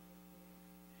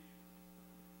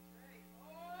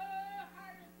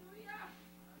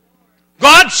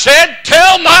 God said,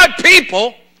 tell my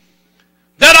people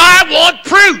that I want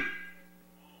fruit.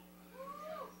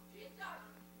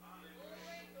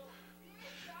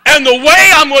 And the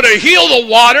way I'm going to heal the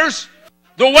waters,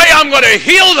 the way I'm going to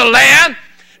heal the land,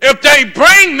 if they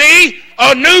bring me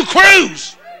a new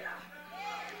cruise.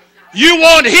 You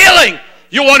want healing.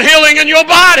 You want healing in your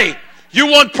body. You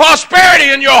want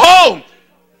prosperity in your home.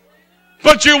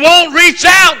 But you won't reach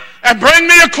out and bring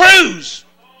me a cruise.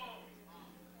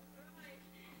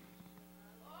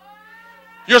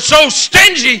 You're so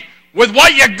stingy with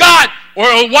what you got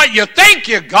or what you think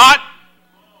you got.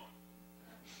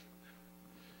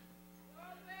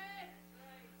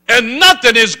 And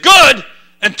nothing is good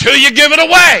until you give it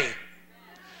away.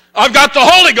 I've got the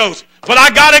Holy Ghost, but I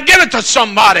got to give it to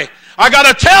somebody. I got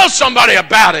to tell somebody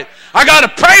about it. I got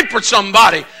to pray for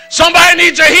somebody. Somebody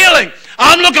needs a healing.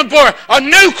 I'm looking for a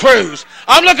new cruise.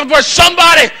 I'm looking for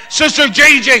somebody, Sister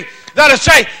Gigi, that'll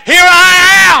say, here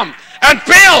I am, and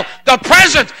feel the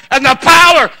presence and the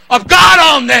power of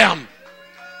God on them.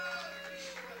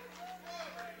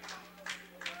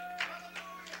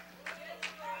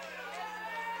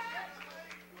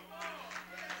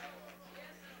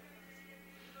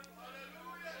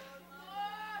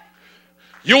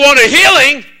 You want a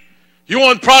healing, you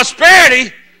want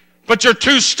prosperity, but you're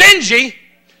too stingy.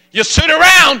 You sit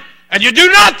around and you do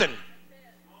nothing.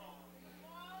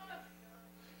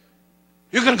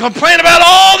 You can complain about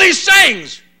all these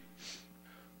things.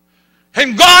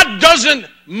 And God doesn't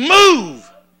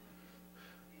move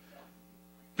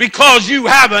because you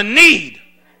have a need.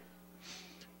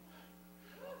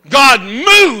 God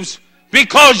moves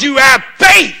because you have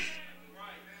faith.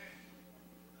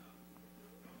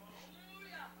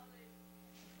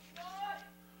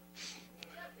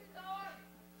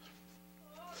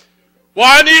 Well,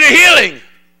 I need a healing.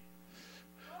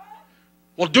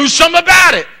 Well, do something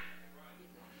about it.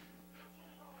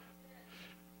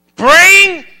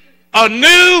 Bring a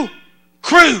new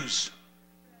cruise.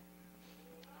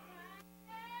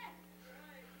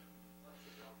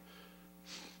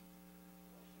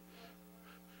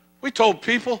 We told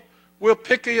people we'll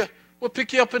pick you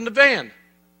up in the van.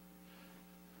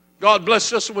 God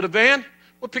blessed us with a van.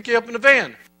 We'll pick you up in the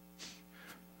van.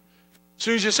 As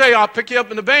soon as you say, I'll pick you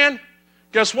up in the van,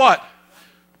 guess what?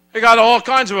 They got all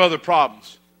kinds of other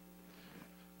problems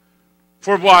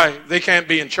for why they can't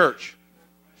be in church.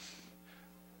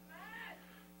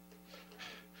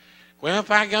 Well,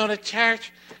 if I go to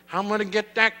church, I'm going to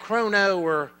get that chrono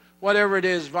or whatever it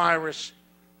is virus.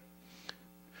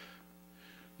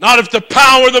 Not if the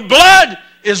power of the blood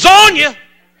is on you.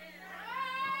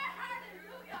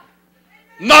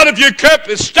 Not if you kept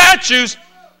his statutes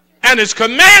and his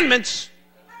commandments.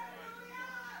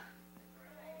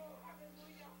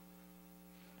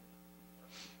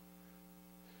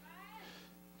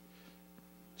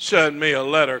 Send me a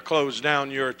letter, close down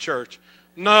your church.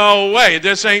 No way,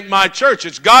 this ain't my church,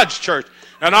 it's God's church.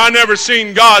 And I never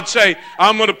seen God say,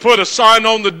 I'm going to put a sign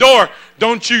on the door,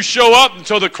 don't you show up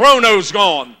until the chrono's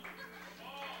gone.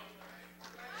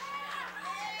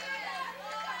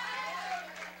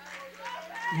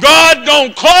 God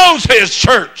don't close his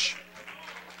church.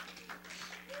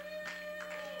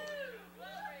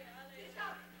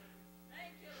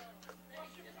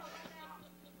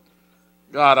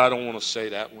 God, I don't want to say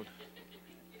that one.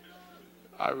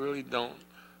 I really don't.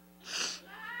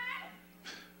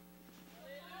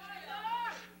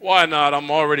 Why not? I'm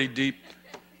already deep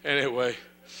anyway.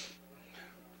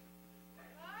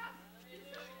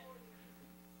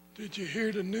 Did you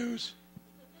hear the news?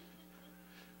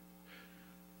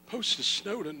 Supposed to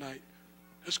snow tonight.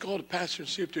 Let's call the pastor and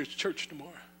see if there's church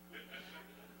tomorrow.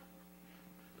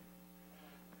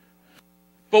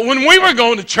 But when we were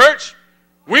going to church,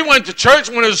 we went to church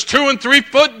when it was 2 and 3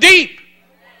 foot deep.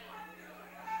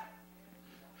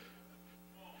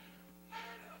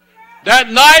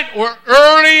 That night or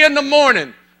early in the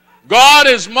morning, God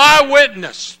is my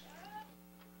witness.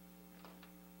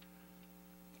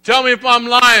 Tell me if I'm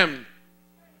lying.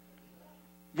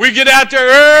 We get out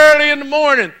there early in the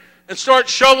morning and start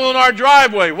shoveling our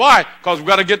driveway. Why? Because we've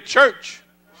got to get to church.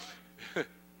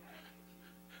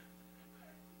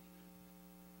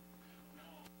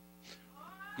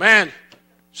 Man,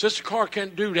 Sister Carr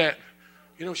can't do that.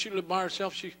 You know, she lives by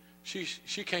herself. She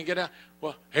can't get out.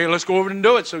 Well, hey, let's go over and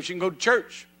do it so she can go to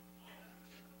church.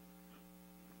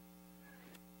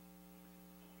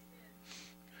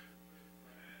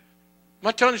 Am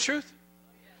I telling the truth?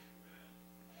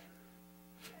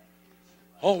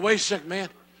 Oh, wait a second, man.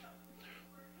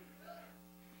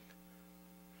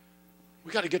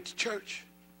 We got to get to church.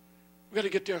 We got to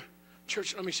get there.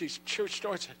 Church, let me see. Church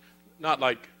starts at, not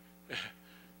like,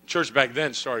 church back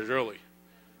then started early.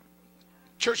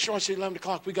 Church starts at 11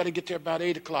 o'clock. We got to get there about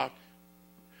 8 o'clock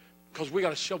because we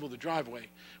got to shovel the driveway.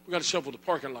 We got to shovel the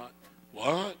parking lot.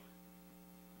 What?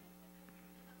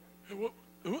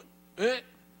 What?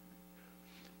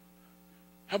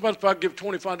 How about if I give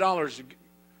 $25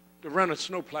 to rent a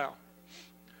snowplow?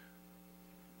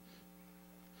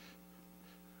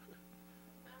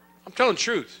 I'm telling the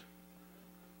truth.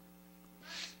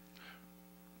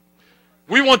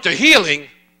 We want the healing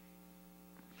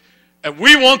and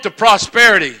we want the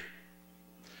prosperity,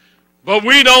 but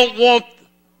we don't want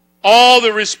all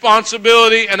the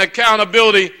responsibility and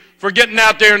accountability for getting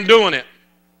out there and doing it.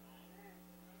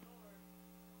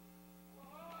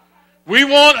 We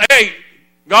want, hey,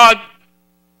 God,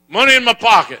 money in my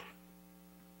pocket.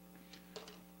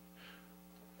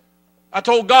 I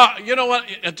told God, you know what?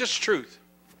 It's just truth.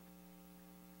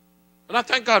 And I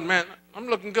thank God, man, I'm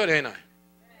looking good, ain't I?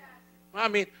 I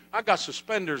mean, I got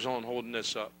suspenders on holding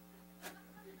this up.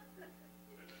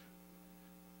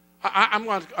 I'm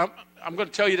going to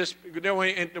tell you this. There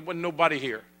wasn't nobody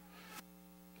here.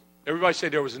 Everybody say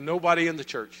there was nobody in the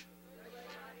church.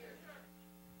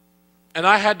 And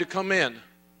I had to come in.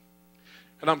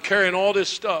 And I'm carrying all this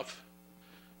stuff.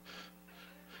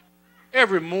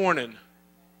 Every morning.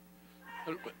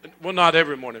 Well, not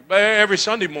every morning, but every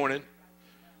Sunday morning.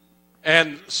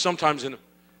 And sometimes and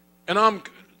I'm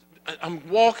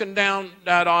walking down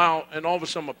that aisle, and all of a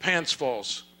sudden my pants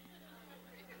falls.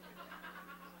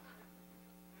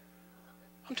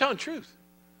 I'm telling the truth.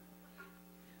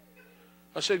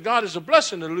 I said, God, it's a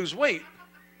blessing to lose weight.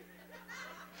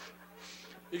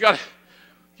 You got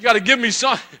to give me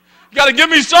something. You got to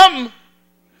give me something.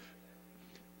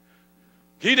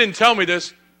 He didn't tell me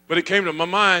this, but it came to my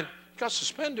mind. Got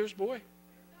suspenders, boy.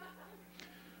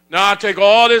 Now I take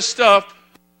all this stuff,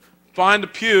 find the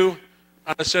pew,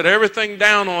 and I set everything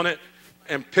down on it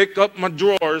and picked up my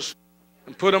drawers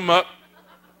and put them up.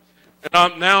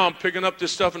 And now I'm picking up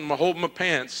this stuff and I'm holding my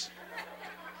pants.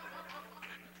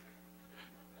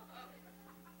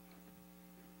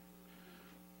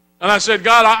 And I said,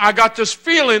 God, I got this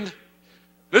feeling.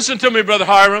 Listen to me, Brother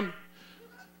Hiram.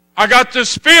 I got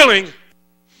this feeling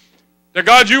that,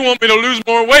 God, you want me to lose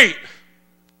more weight.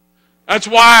 That's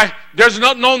why there's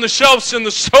nothing on the shelves in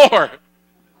the store.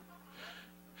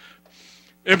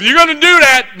 If you're going to do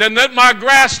that, then let my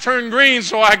grass turn green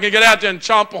so I can get out there and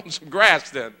chomp on some grass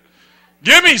then.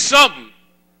 Give me something.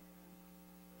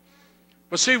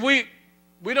 But see, we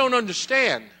don't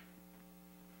understand.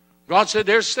 God said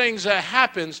there's things that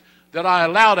happens that I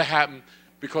allow to happen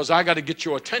because I got to get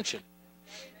your attention.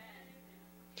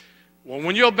 Well,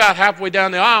 when you're about halfway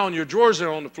down the aisle and your drawers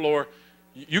are on the floor,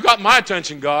 you got my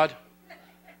attention, God.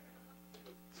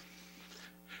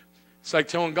 It's like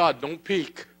telling God, don't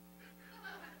peek.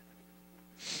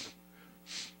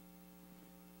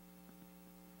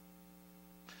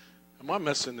 Am I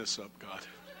messing this up, God?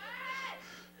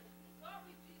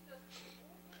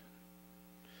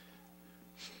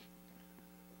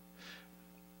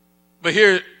 But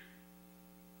here,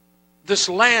 this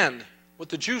land, what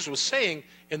the Jews were saying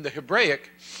in the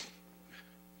Hebraic,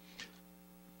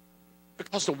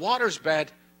 because the water's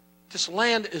bad, this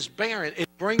land is barren. It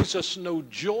brings us no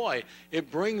joy. It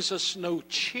brings us no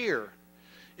cheer.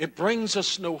 It brings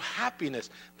us no happiness.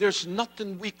 There's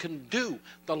nothing we can do.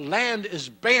 The land is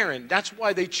barren. That's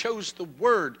why they chose the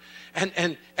word.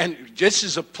 And this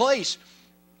is a place.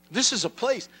 This is a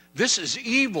place. This is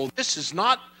evil. This is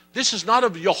not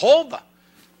of Jehovah.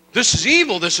 This is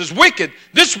evil. This is wicked.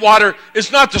 This water is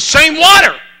not the same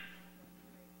water.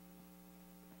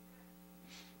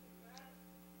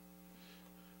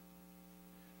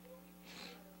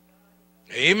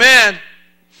 Amen.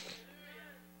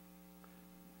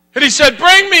 And he said,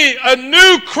 bring me a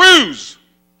new cruse.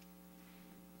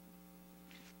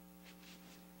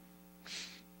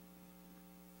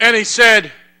 And he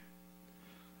said,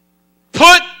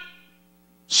 put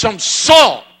some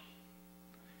salt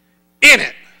in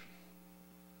it.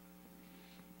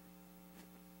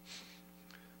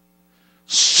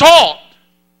 Salt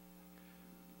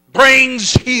brings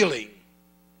brings healing.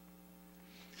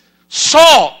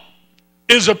 Salt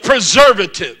is a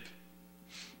preservative.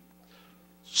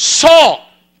 Salt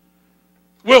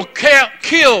will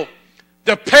kill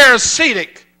the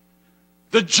parasitic,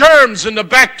 the germs and the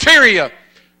bacteria.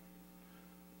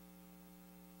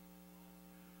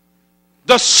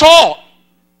 The salt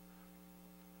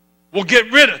will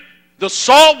get rid of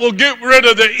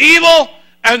the evil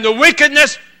and the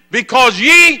wickedness, because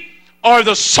ye are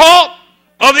the salt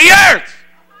of the earth.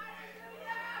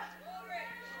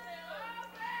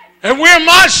 And where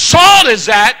my salt is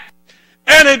at,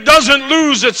 and it doesn't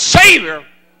lose its savor,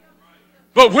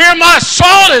 but where my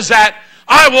salt is at,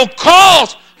 I will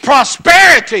cause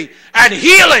prosperity and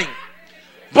healing.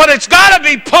 But it's got to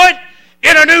be put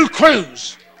in a new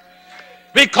cruise.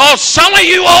 Because some of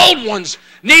you old ones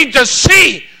need to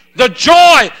see the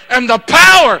joy and the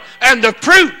power and the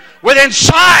fruit within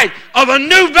inside of a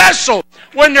new vessel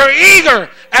when they're eager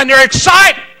and they're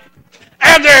excited.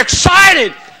 And they're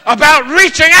excited about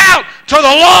reaching out to the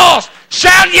lost.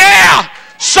 Shout, yeah!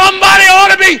 Somebody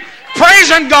ought to be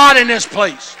praising God in this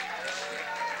place.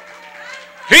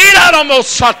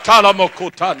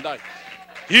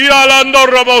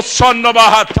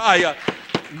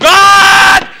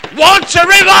 God wants a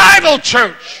revival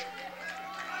church.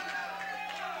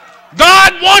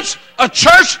 God wants a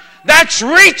church that's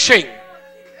reaching.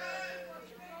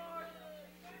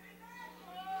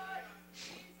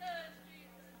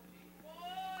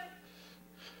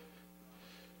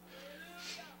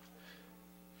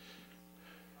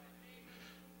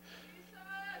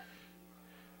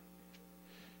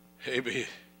 Amen.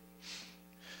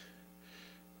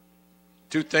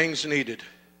 Two things needed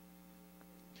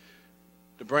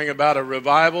to bring about a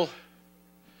revival,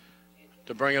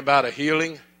 to bring about a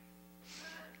healing.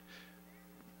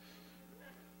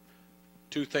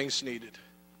 Two things needed.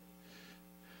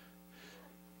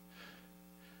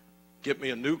 Get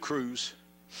me a new cruise.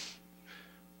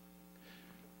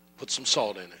 Put some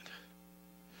salt in it.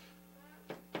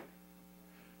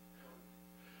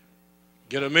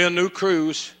 Get me a new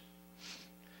cruise.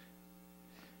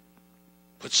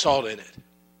 Put salt in it.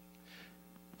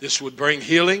 This would bring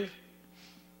healing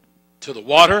to the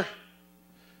water,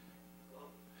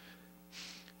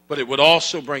 but it would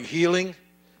also bring healing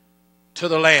to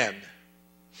the land.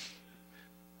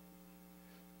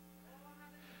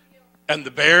 And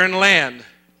the barren land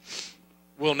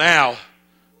will now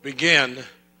begin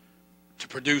to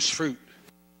produce fruit.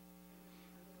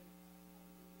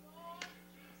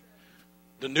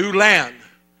 The new land,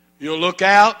 you'll look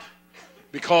out,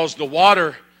 because the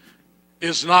water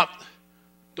is not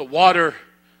the water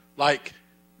like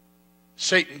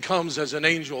Satan comes as an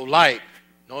angel of light.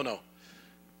 No.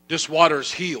 This water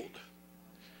is healed.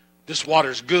 This water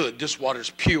is good. This water is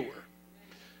pure.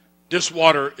 This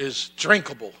water is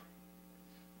drinkable.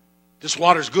 This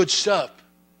water is good stuff.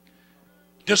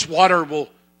 This water will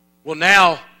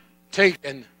now take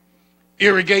and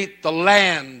irrigate the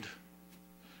land.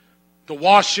 The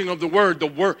washing of the word,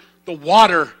 the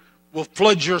water will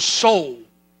flood your soul.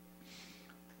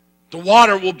 The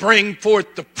water will bring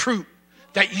forth the fruit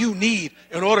that you need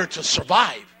in order to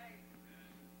survive.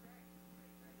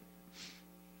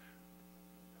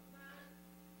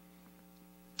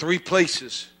 Three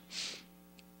places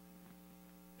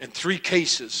and three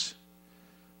cases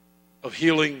of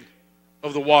healing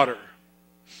of the water.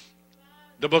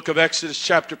 The book of Exodus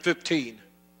chapter 15.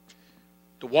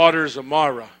 The waters of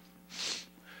Marah.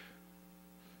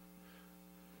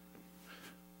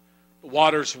 The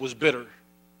waters was bitter.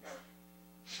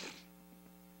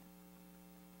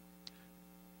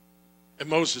 And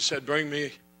Moses said, bring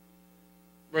me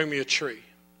a tree.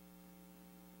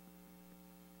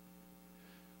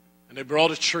 And they brought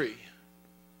a tree.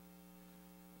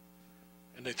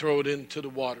 And they throw it into the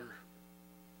water.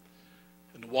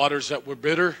 And the waters that were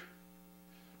bitter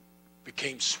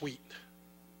became sweet.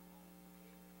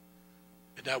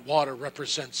 And that water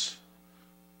represents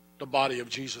the body of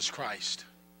Jesus Christ.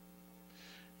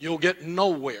 You'll get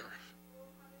nowhere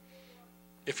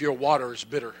if your water is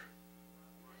bitter.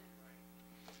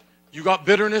 You got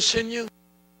bitterness in you.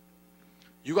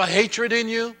 You got hatred in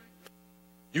you.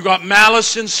 You got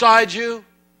malice inside you.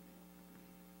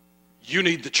 You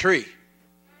need the tree.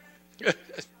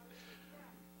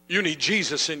 You need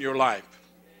Jesus in your life.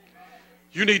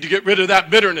 You need to get rid of that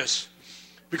bitterness.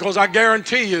 Because I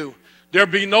guarantee you, there'll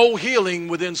be no healing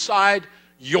within inside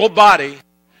your body.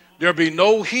 There'll be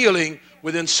no healing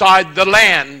within inside the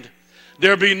land.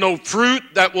 There'll be no fruit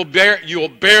that will bear, you'll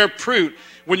bear fruit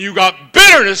when you got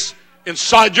bitterness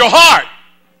inside your heart.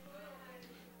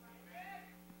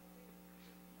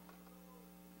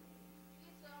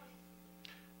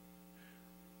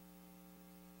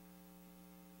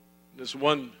 This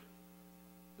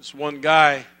one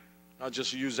guy, I'll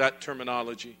just use that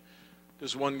terminology.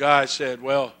 This one guy said,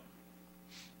 well,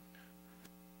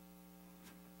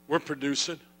 we're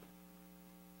producing.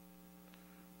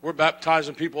 We're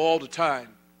baptizing people all the time.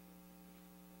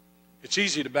 It's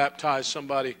easy to baptize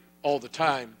somebody all the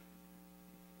time.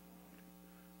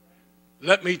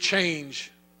 Let me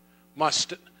change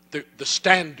the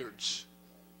standards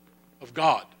of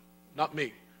God. Not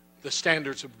me. The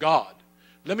standards of God.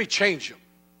 Let me change them.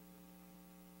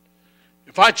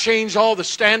 If I change all the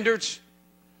standards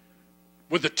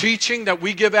with the teaching that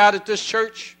we give out at this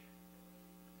church,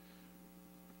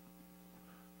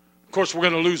 of course we're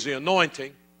going to lose the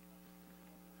anointing.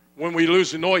 When we lose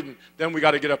the anointing, then we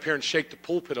got to get up here and shake the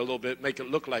pulpit a little bit, make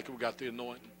it look like we got the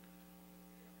anointing.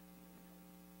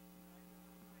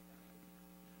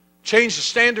 Change the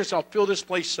standards, I'll fill this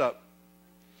place up.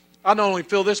 I not only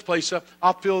fill this place up,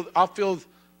 I'll fill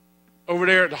over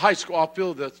there at the high school, I'll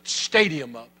fill the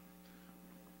stadium up.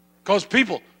 Because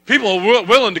people are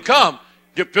willing to come,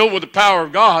 get filled with the power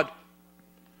of God.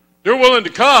 They're willing to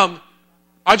come.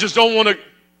 I just don't want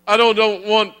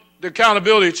the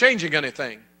accountability of changing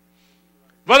anything.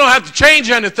 If I don't have to change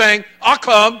anything, I'll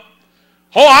come.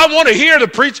 Oh, I want to hear the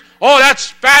preach. Oh, that's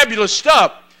fabulous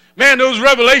stuff. Man, those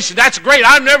revelations, that's great.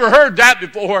 I've never heard that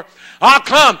before. I'll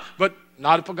come. But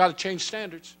not if I've got to change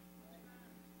standards.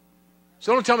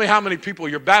 So don't tell me how many people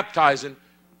you're baptizing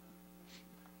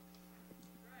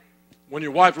when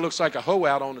your wife looks like a hoe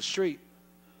out on the street.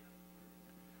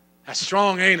 That's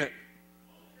strong, ain't it?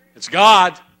 It's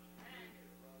God.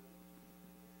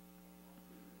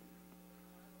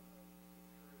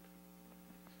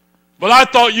 But I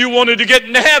thought you wanted to get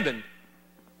into heaven.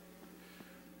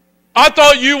 I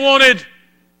thought you wanted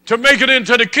to make it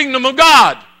into the kingdom of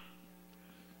God.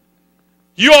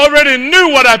 You already knew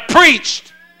what I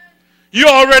preached. You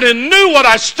already knew what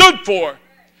I stood for.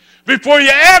 Before you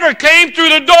ever came through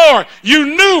the door,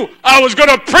 you knew I was going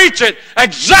to preach it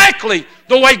exactly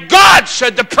the way God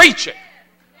said to preach it.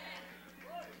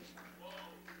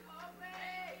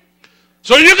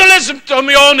 So you can listen to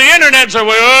me on the internet and say,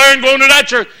 well, I ain't going to that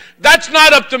church. That's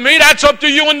not up to me. That's up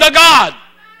to you and the God.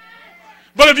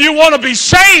 But if you want to be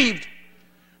saved,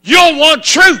 you'll want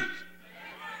truth.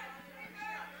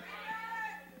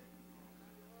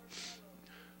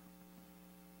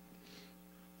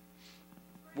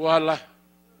 Voila.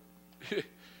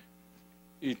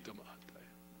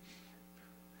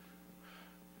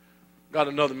 Got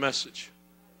another message.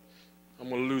 I'm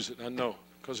going to lose it, I know.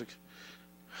 Because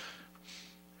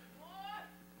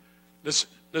this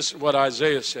is what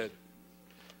Isaiah said.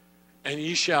 And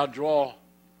ye shall draw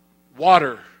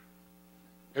water.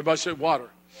 Everybody say water.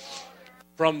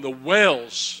 From the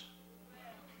wells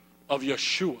of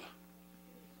Yeshua.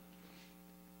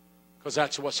 Because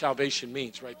that's what salvation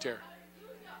means right there.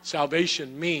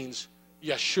 Salvation means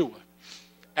Yeshua.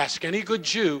 Ask any good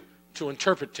Jew to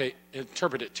interpret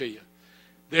it to you.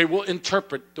 They will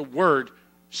interpret the word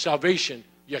salvation,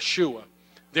 Yeshua.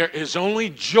 There is only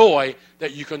joy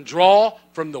that you can draw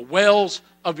from the wells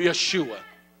of Yeshua.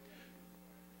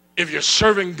 If you're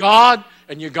serving God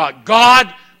and you got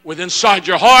God within inside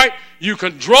your heart, you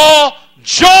can draw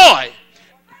joy.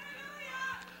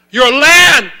 Your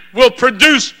land will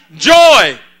produce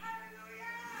joy.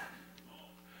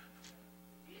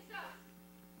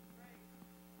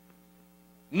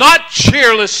 Not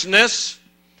cheerlessness,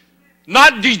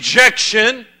 not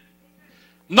dejection,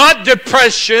 not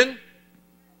depression,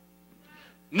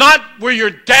 not where you're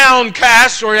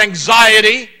downcast or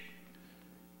anxiety.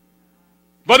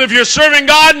 But if you're serving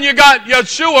God and you got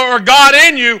Yeshua or God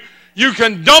in you, you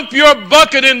can dump your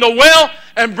bucket in the well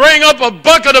and bring up a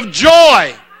bucket of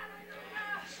joy.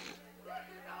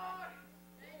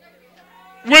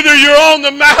 Whether you're on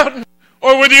the mountain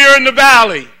or whether you're in the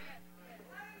valley.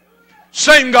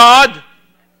 Same God.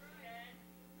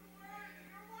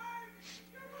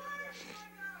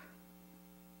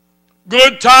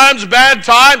 Good times, bad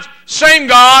times, same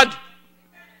God.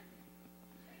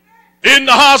 In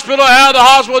the hospital, out of the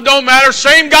hospital, it don't matter,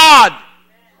 same God.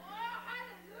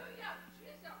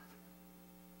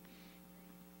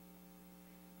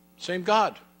 Same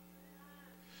God.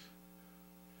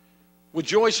 With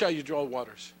joy shall you draw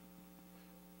waters.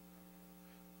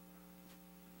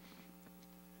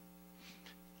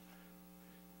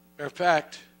 Matter of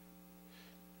fact,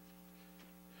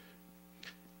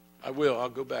 I'll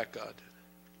go back, God.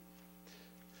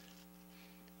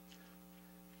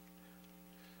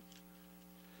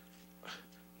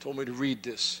 Told me to read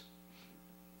this.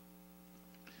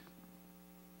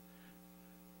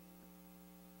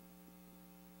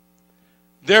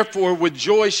 Therefore, with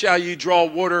joy shall you draw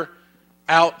water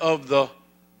out of the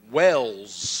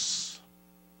wells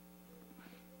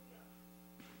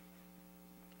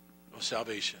of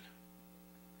salvation.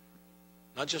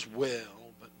 Not just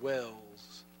well, but wells.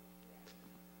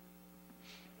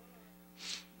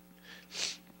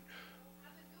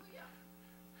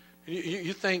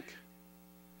 You think,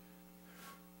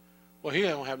 well, he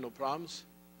don't have no problems.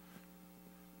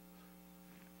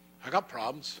 I got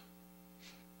problems.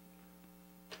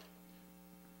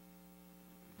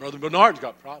 Brother Bernard's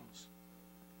got problems.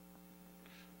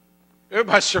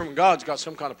 Everybody serving God's got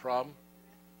some kind of problem.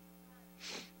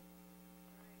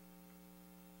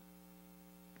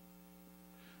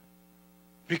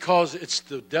 Because it's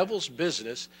the devil's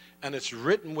business, and it's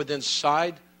written within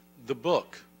inside the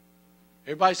book.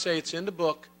 Everybody say it's in the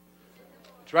book.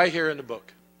 It's right here in the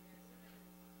book.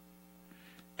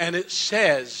 And it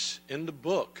says in the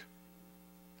book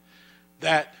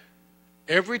that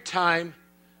every time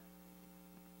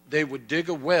they would dig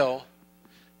a well,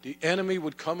 the enemy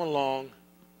would come along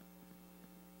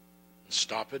and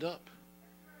stop it up.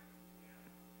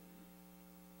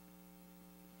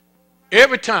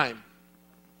 Every time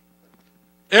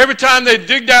they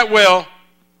dig that well,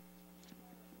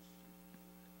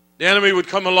 the enemy would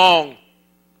come along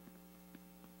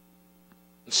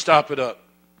and stop it up.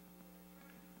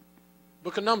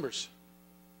 Book of Numbers.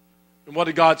 And what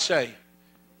did God say?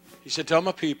 He said, tell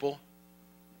my people,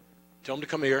 tell them to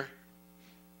come here.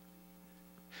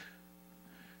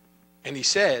 And he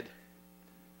said,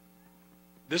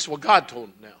 this is what God told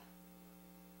him now.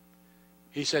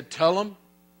 He said, tell them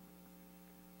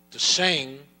to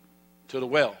sing to the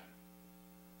well.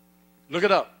 Look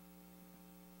it up.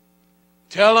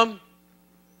 Tell them,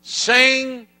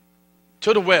 sing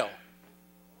to the well.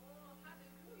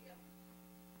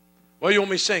 What do you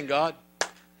want me to sing, God?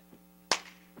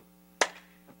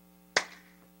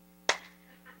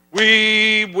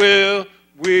 We will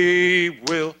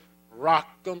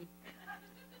rock them.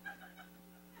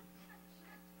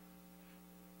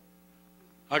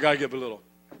 I got to give a little.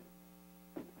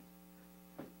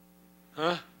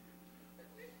 Huh?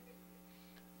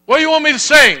 What do you want me to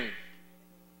sing?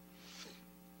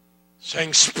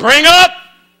 Sing, spring up.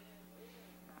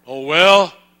 Oh,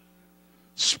 well,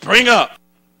 spring up.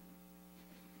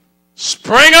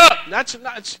 Spring up. That's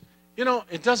not, you know,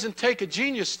 it doesn't take a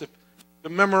genius to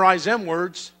memorize them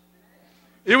words.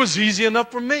 It was easy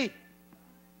enough for me.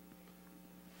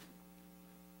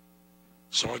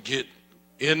 So I get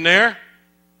in there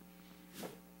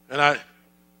and I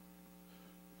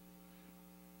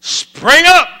spring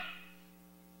up.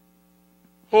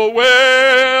 Oh,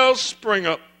 well, spring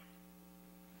up.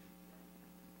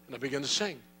 And I begin to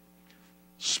sing.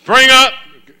 Spring up.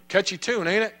 Catchy tune,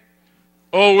 ain't it?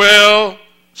 Oh, well,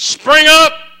 spring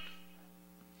up.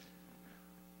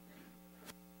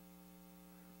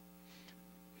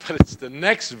 But it's the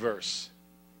next verse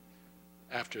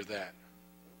after that.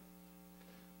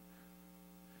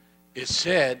 It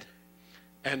said,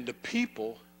 and the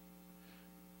people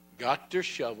got their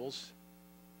shovels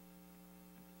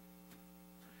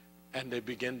and they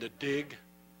began to dig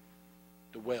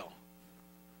the well.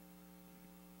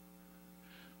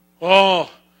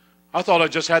 Oh, I thought I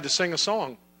just had to sing a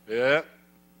song. Yeah.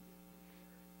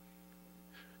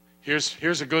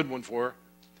 Here's a good one for her.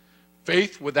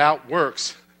 Faith without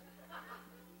works.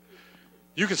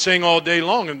 You can sing all day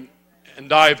long and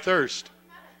die of thirst.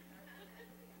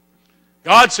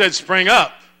 God said spring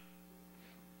up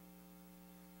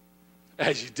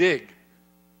as you dig.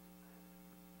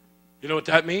 You know what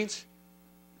that means?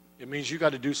 It means you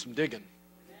got to do some digging.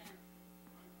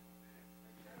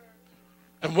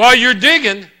 And while you're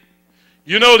digging,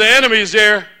 you know the enemy is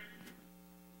there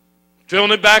filling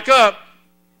it back up,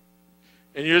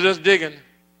 and you're just digging.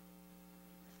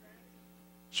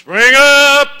 Spring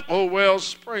up. Oh, well,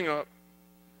 spring up.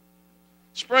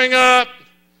 Spring up.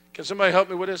 Can somebody help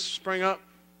me with this? Spring up.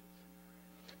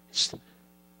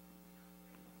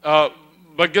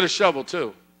 But get a shovel,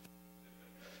 too.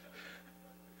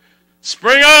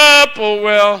 Spring up. Oh,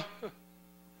 well.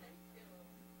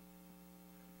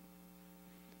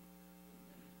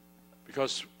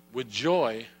 Because with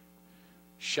joy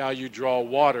shall you draw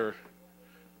water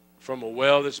from a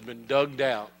well that's been dug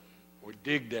out or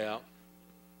digged out.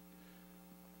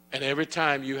 And every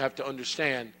time you have to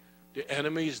understand the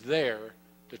enemy's there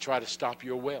to try to stop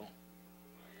your well.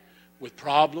 With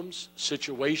problems,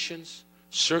 situations,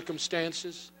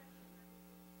 circumstances,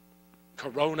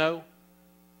 corona,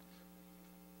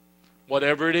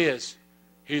 whatever it is,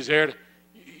 he's there to,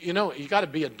 you know, you got to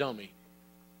be a dummy.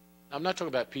 I'm not talking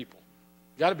about people.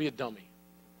 You got to be a dummy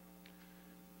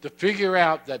to figure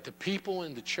out that the people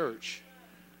in the church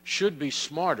should be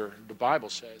smarter, the Bible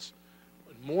says,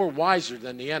 more wiser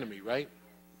than the enemy, right?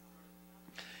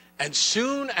 And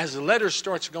soon as the letter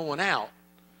starts going out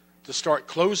to start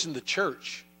closing the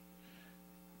church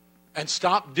and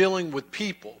stop dealing with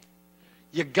people,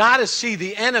 you got to see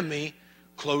the enemy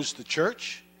close the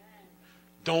church.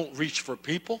 Don't reach for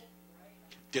people.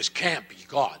 This can't be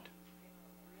God.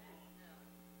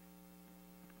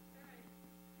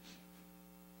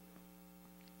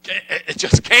 It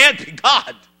just can't be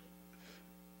God.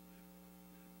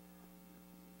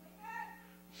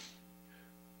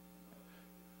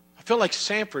 I feel like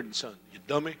Sanford and Son, you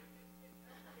dummy.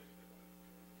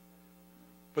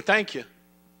 But thank you.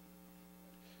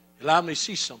 You allowed me to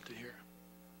see something here.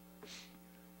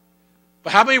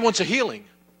 But how many wants a healing?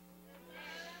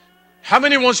 How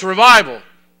many wants revival?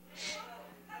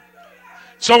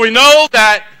 So we know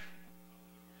that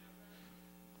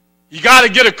you got to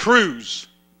get a cruise.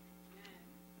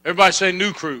 Everybody say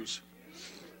new cruise.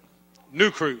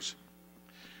 New cruise.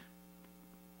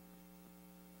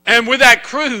 And with that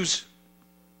cruise,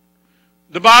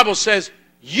 the Bible says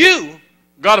you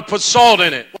got to put salt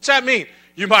in it. What's that mean?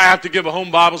 You might have to give a home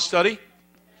Bible study.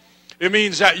 It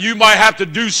means that you might have to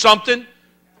do something,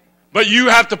 but you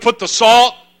have to put the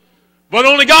salt. But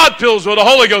only God fills with the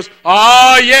Holy Ghost.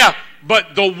 Ah, yeah.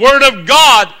 But the Word of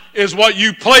God is what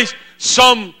you place.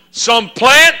 Some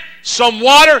plant, some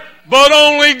water, but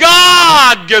only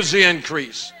God gives the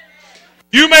increase.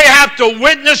 You may have to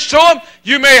witness to them.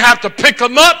 You may have to pick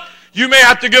them up. You may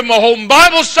have to give them a home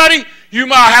Bible study. You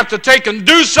might have to take and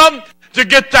do something to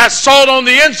get that salt on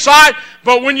the inside.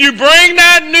 But when you bring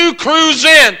that new cruise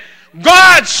in,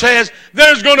 God says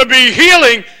there's going to be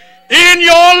healing in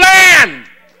your land.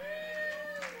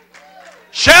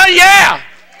 Shall yeah.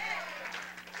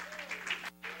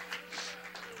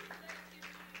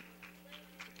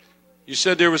 You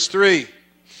said there was 3.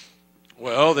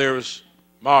 Well, there was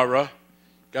Mara.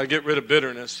 Got to get rid of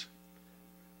bitterness.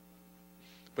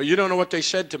 But you don't know what they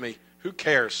said to me. Who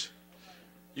cares?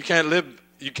 You can't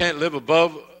live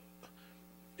above,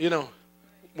 you know,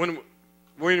 when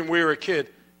we were a kid,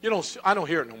 I don't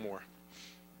hear it no more.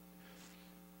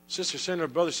 Sister Cinder,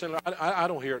 Brother Cinder, I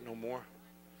don't hear it no more.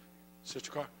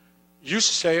 Sister Carr used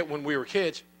to say it when we were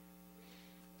kids.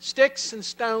 Sticks and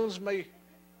stones may,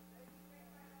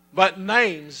 but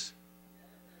names,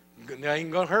 they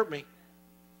ain't going to hurt me.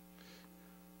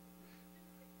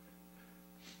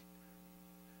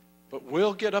 But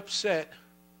we'll get upset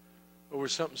over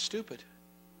something stupid.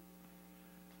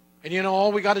 And you know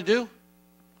all we got to do?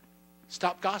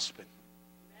 Stop gossiping.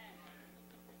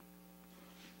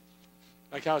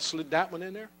 Like how I slid that one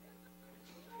in there?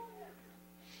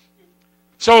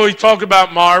 So we talked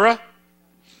about Mara.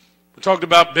 We talked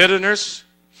about bitterness.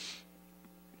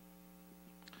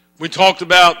 We talked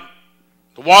about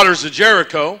the waters of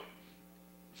Jericho.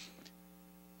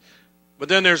 But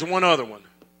then there's one other one.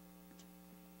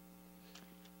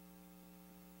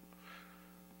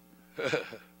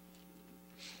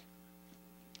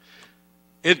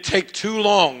 It'd take too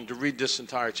long to read this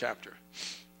entire chapter.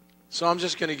 So I'm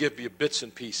just going to give you bits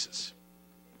and pieces.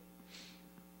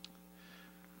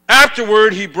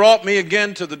 Afterward, he brought me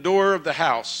again to the door of the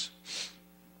house.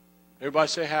 Everybody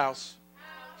say house.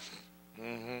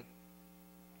 Mm-hmm.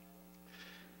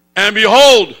 And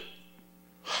behold,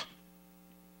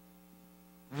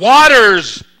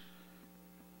 waters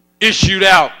issued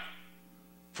out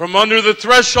from under the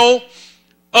threshold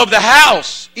of the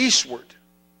house eastward.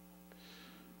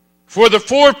 For the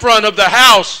forefront of the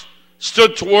house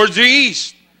stood towards the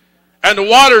east, and the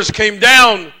waters came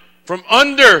down from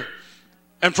under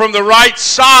and from the right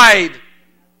side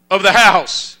of the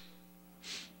house.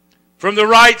 From the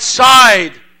right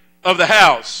side of the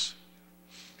house.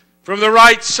 From the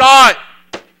right side,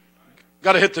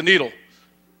 got to hit the needle,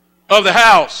 of the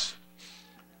house.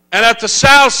 And at the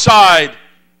south side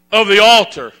of the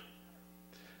altar.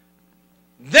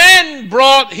 Then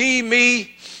brought he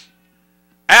me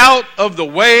out of the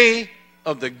way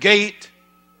of the gate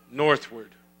northward.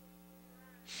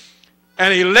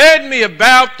 And he led me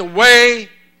about the way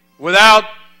without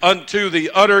unto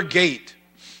the utter gate,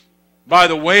 by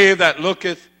the way that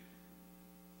looketh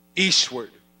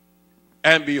eastward.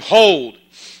 And behold,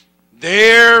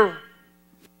 there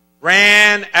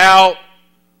ran out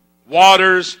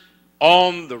waters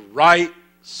on the right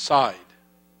side.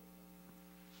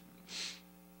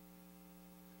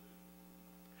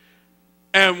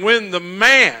 And when the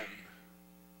man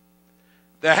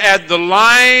that had the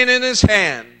line in his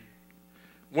hand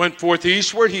went forth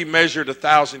eastward, he measured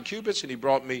 1,000 cubits, and he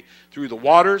brought me through the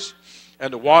waters,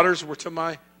 and the waters were to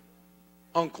my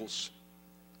ankles.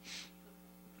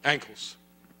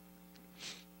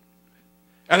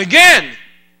 And again,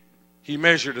 he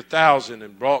measured 1,000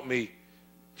 and brought me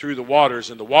through the waters,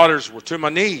 and the waters were to my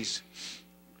knees.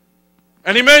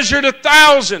 And he measured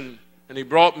 1,000, and he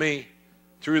brought me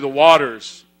through the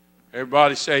waters.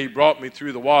 Everybody say, he brought me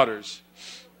through the waters.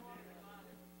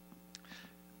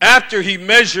 After he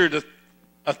measured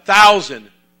 1,000,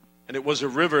 and it was a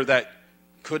river that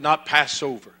could not pass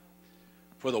over,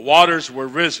 for the waters were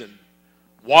risen,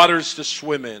 waters to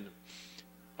swim in,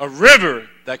 a river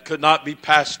that could not be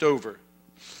passed over.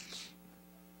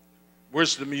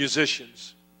 Where's the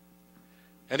musicians?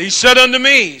 And he said unto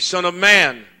me, Son of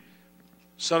man,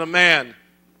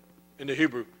 in the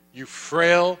Hebrew,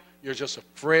 you're just a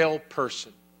frail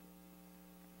person.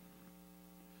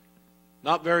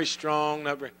 Not very strong,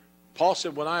 Paul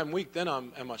said, when I am weak, then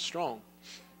am I strong.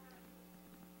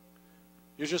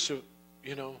 You're just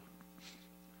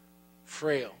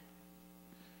frail.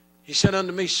 He said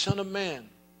unto me, Son of man,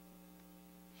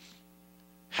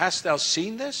 hast thou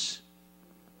seen this?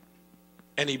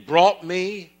 And he brought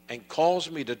me and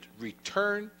caused me to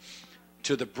return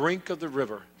to the brink of the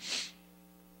river.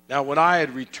 Now when I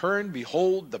had returned,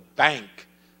 behold, the bank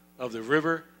of the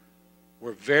river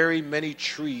were very many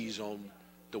trees on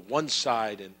the one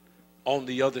side and on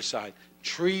the other side.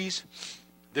 Trees,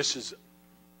 this is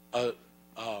a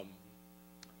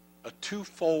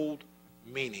twofold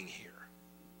meaning here.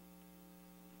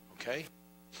 Okay?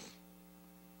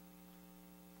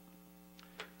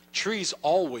 Trees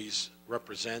always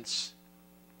represents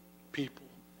people.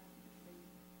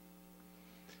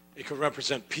 It could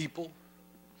represent people.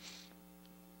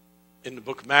 In the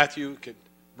book of Matthew, it could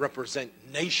represent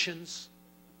nations.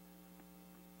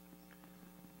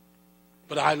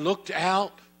 But I looked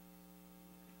out,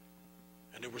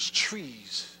 and there was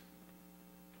trees.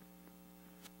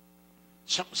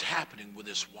 Something's happening with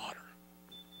this water.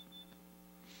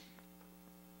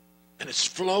 And it's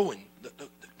flowing.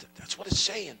 That's what it's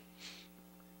saying.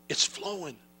 It's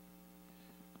flowing.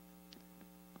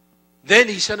 Then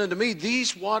he said unto me,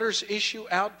 these waters issue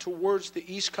out towards the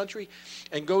east country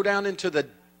and go down into the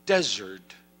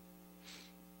desert.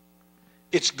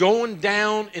 It's going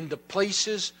down into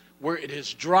places where it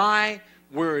is dry,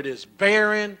 where it is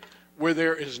barren, where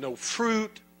there is no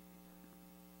fruit.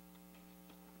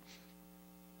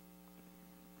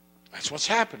 That's what's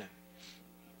happening.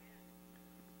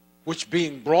 Which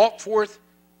being brought forth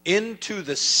into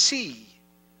the sea,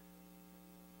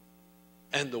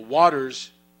 and the waters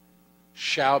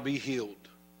shall be healed.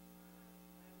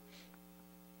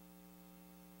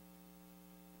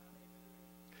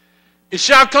 It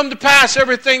shall come to pass,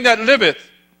 everything that liveth,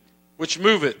 which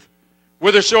moveth,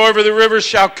 whithersoever the rivers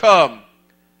shall come,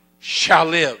 shall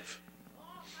live.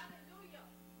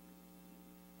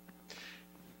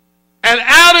 And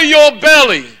out of your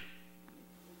belly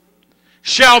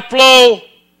shall flow,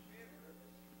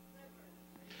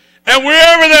 and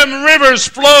wherever them rivers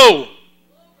flow,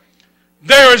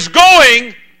 there is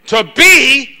going to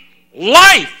be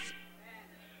life.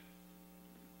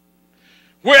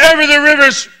 Wherever the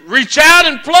rivers reach out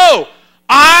and flow,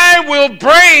 I will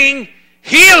bring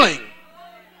healing.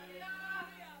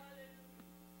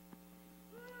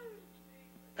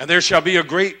 And there shall be a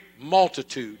great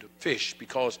multitude of fish,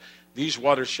 because these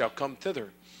waters shall come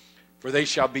thither, for they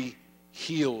shall be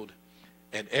healed,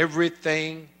 and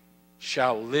everything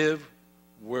shall live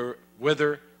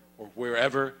whither or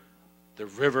wherever the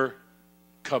river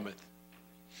cometh.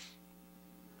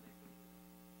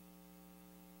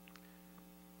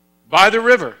 By the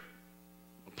river,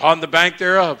 upon the bank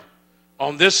thereof,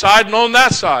 on this side and on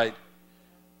that side,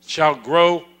 shall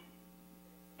grow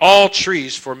all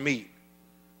trees for meat,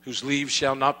 whose leaves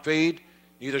shall not fade,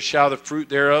 neither shall the fruit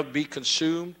thereof be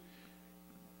consumed.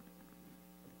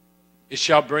 It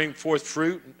shall bring forth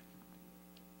fruit,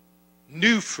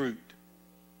 new fruit,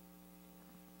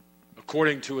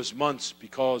 according to his months,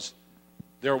 because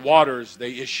their waters,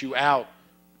 they issue out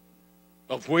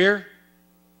of where?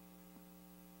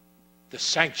 The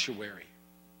sanctuary.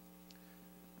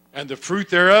 And the fruit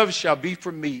thereof shall be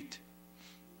for meat,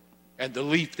 and the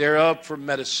leaf thereof for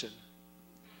medicine.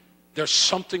 There's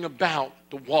something about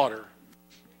the water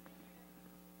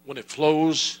when it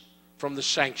flows from the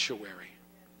sanctuary.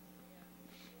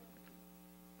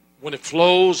 When it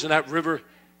flows and that river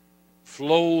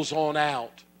flows on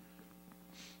out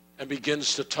and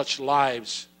begins to touch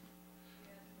lives.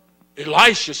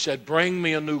 Elisha said, bring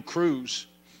me a new cruse.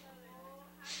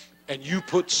 And you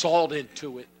put salt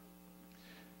into it.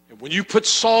 And when you put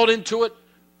salt into it,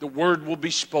 the word will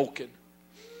be spoken.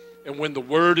 And when the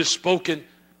word is spoken,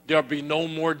 there'll be no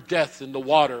more death in the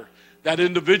water. That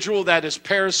individual that is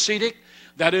parasitic,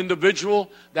 that individual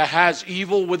that has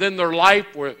evil within their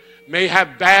life, where may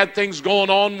have bad things going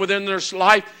on within their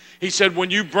life. He said, when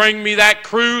you bring me that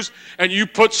cruse and you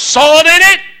put salt in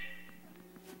it,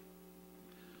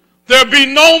 there'll be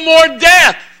no more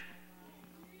death.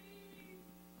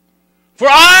 For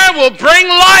I will bring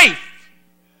life.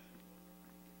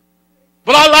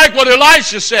 But I like what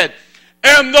Elisha said.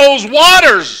 And those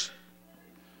waters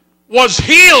was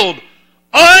healed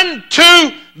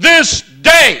unto this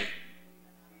day.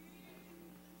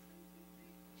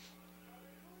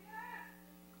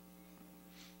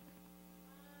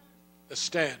 Let's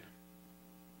stand.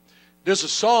 There's a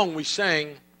song we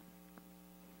sang.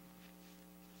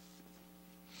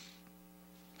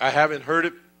 I haven't heard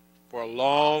it for a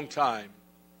long time.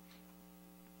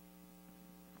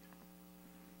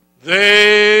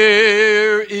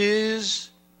 There is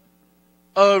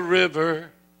a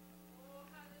river,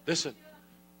 listen,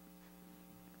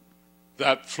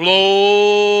 that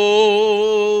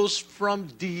flows from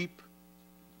deep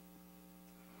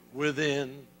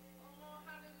within.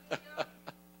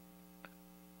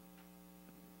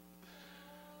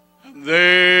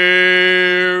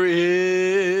 There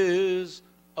is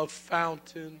a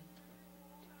fountain,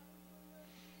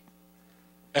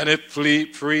 and it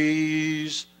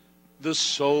frees the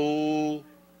soul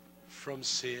from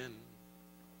sin.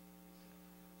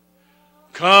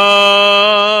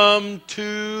 Come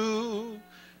to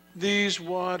these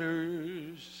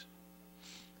waters.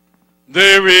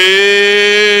 There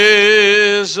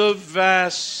is a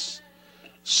vast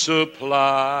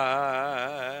supply.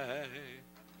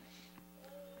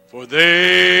 For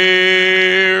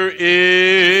there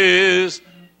is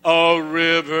a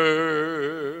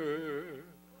river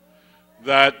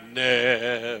that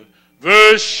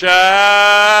never shall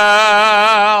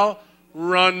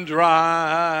run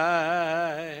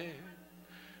dry.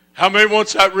 How many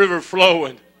wants that river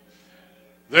flowing?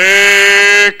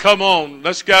 There, come on,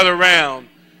 let's gather around.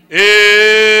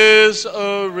 Is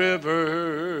a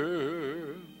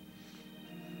river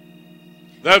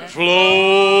that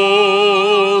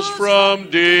flows from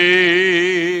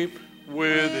deep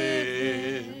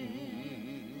within.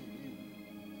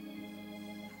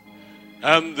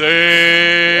 And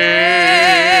there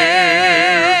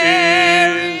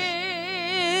is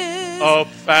a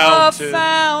fountain.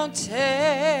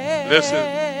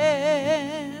 Listen.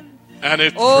 And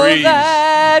it frees.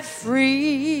 That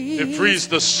frees. It frees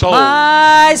the soul.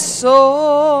 My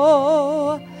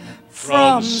soul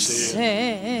from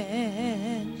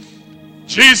sin.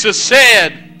 Jesus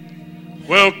said,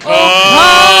 "Will come,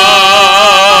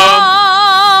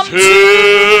 to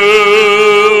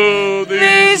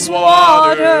these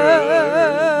waters."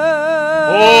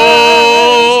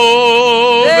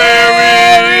 Oh, there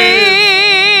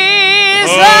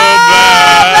is a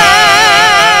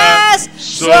vast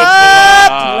supply.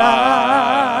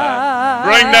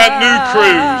 Bring that new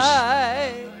cruise.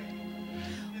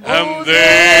 And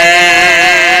there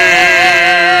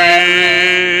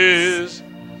is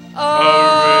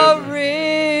a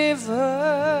river.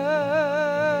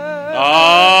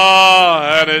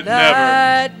 Ah, and it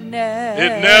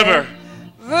never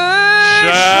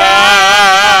shall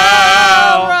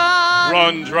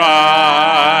run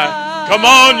dry. Come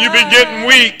on, you be getting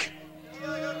weak.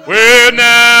 We're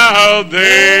now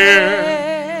there.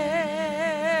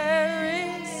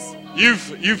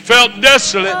 You felt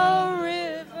desolate.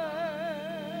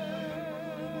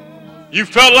 You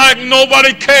felt like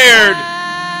nobody cared.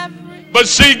 But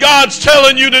see, God's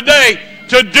telling you today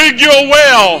to dig your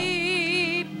well.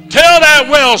 Tell that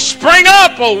well, spring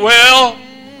up, oh well.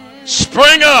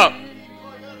 Spring up.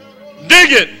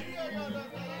 Dig it.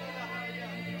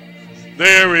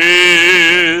 There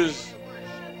is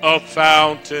a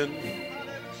fountain,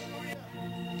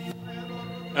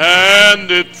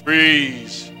 and it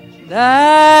frees.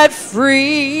 That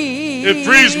frees. It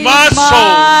frees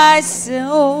my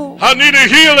soul. I need a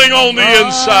healing on the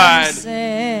inside.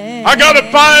 I got to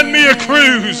find me a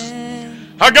cruise.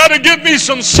 I got to get me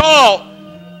some salt.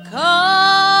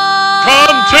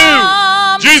 Come to.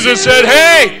 Jesus said,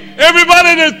 hey,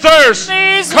 everybody that thirsts,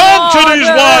 come to these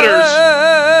waters.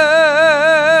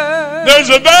 There's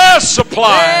a vast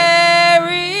supply.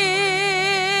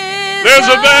 There's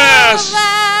a vast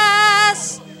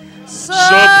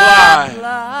supply.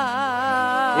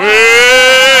 Well,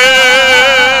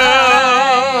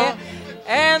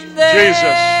 and there Jesus.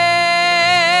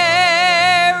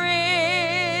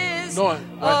 is No, right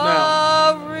now.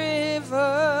 a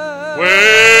river.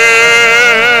 Well,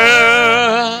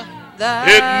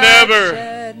 it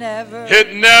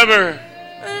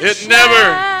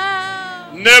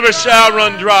never shall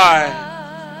run dry.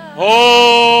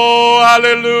 Oh,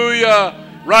 hallelujah.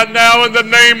 Right now, in the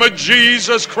name of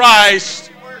Jesus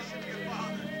Christ,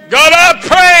 God, I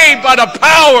pray by the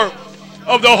power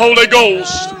of the Holy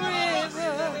Ghost.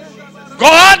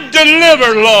 God,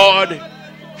 deliver, Lord.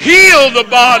 Heal the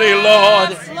body,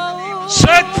 Lord.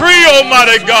 Set free,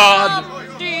 Almighty God.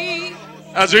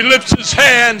 As he lifts his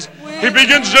hands, he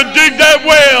begins to dig that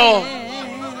well.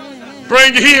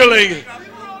 Bring healing.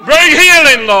 Bring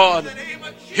healing, Lord.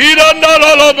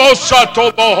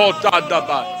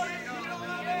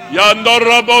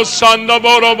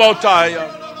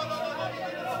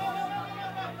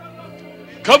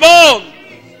 Come on.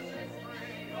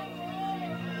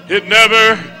 It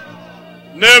never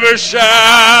shall.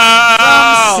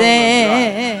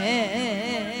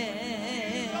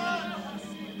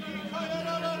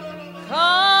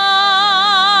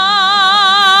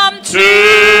 Come to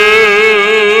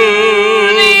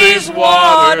these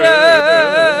waters.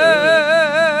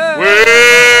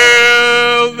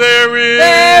 Well, there is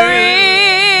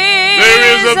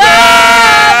a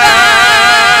vast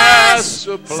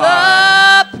supply.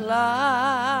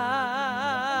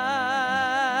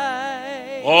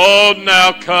 Oh,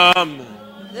 now come.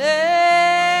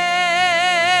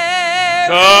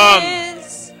 Come.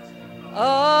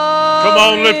 Come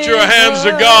on, lift your hands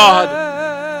to God.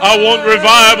 I want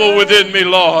revival within me,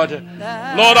 Lord.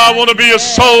 Lord, I want to be a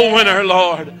soul winner,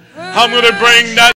 Lord. I'm going to bring that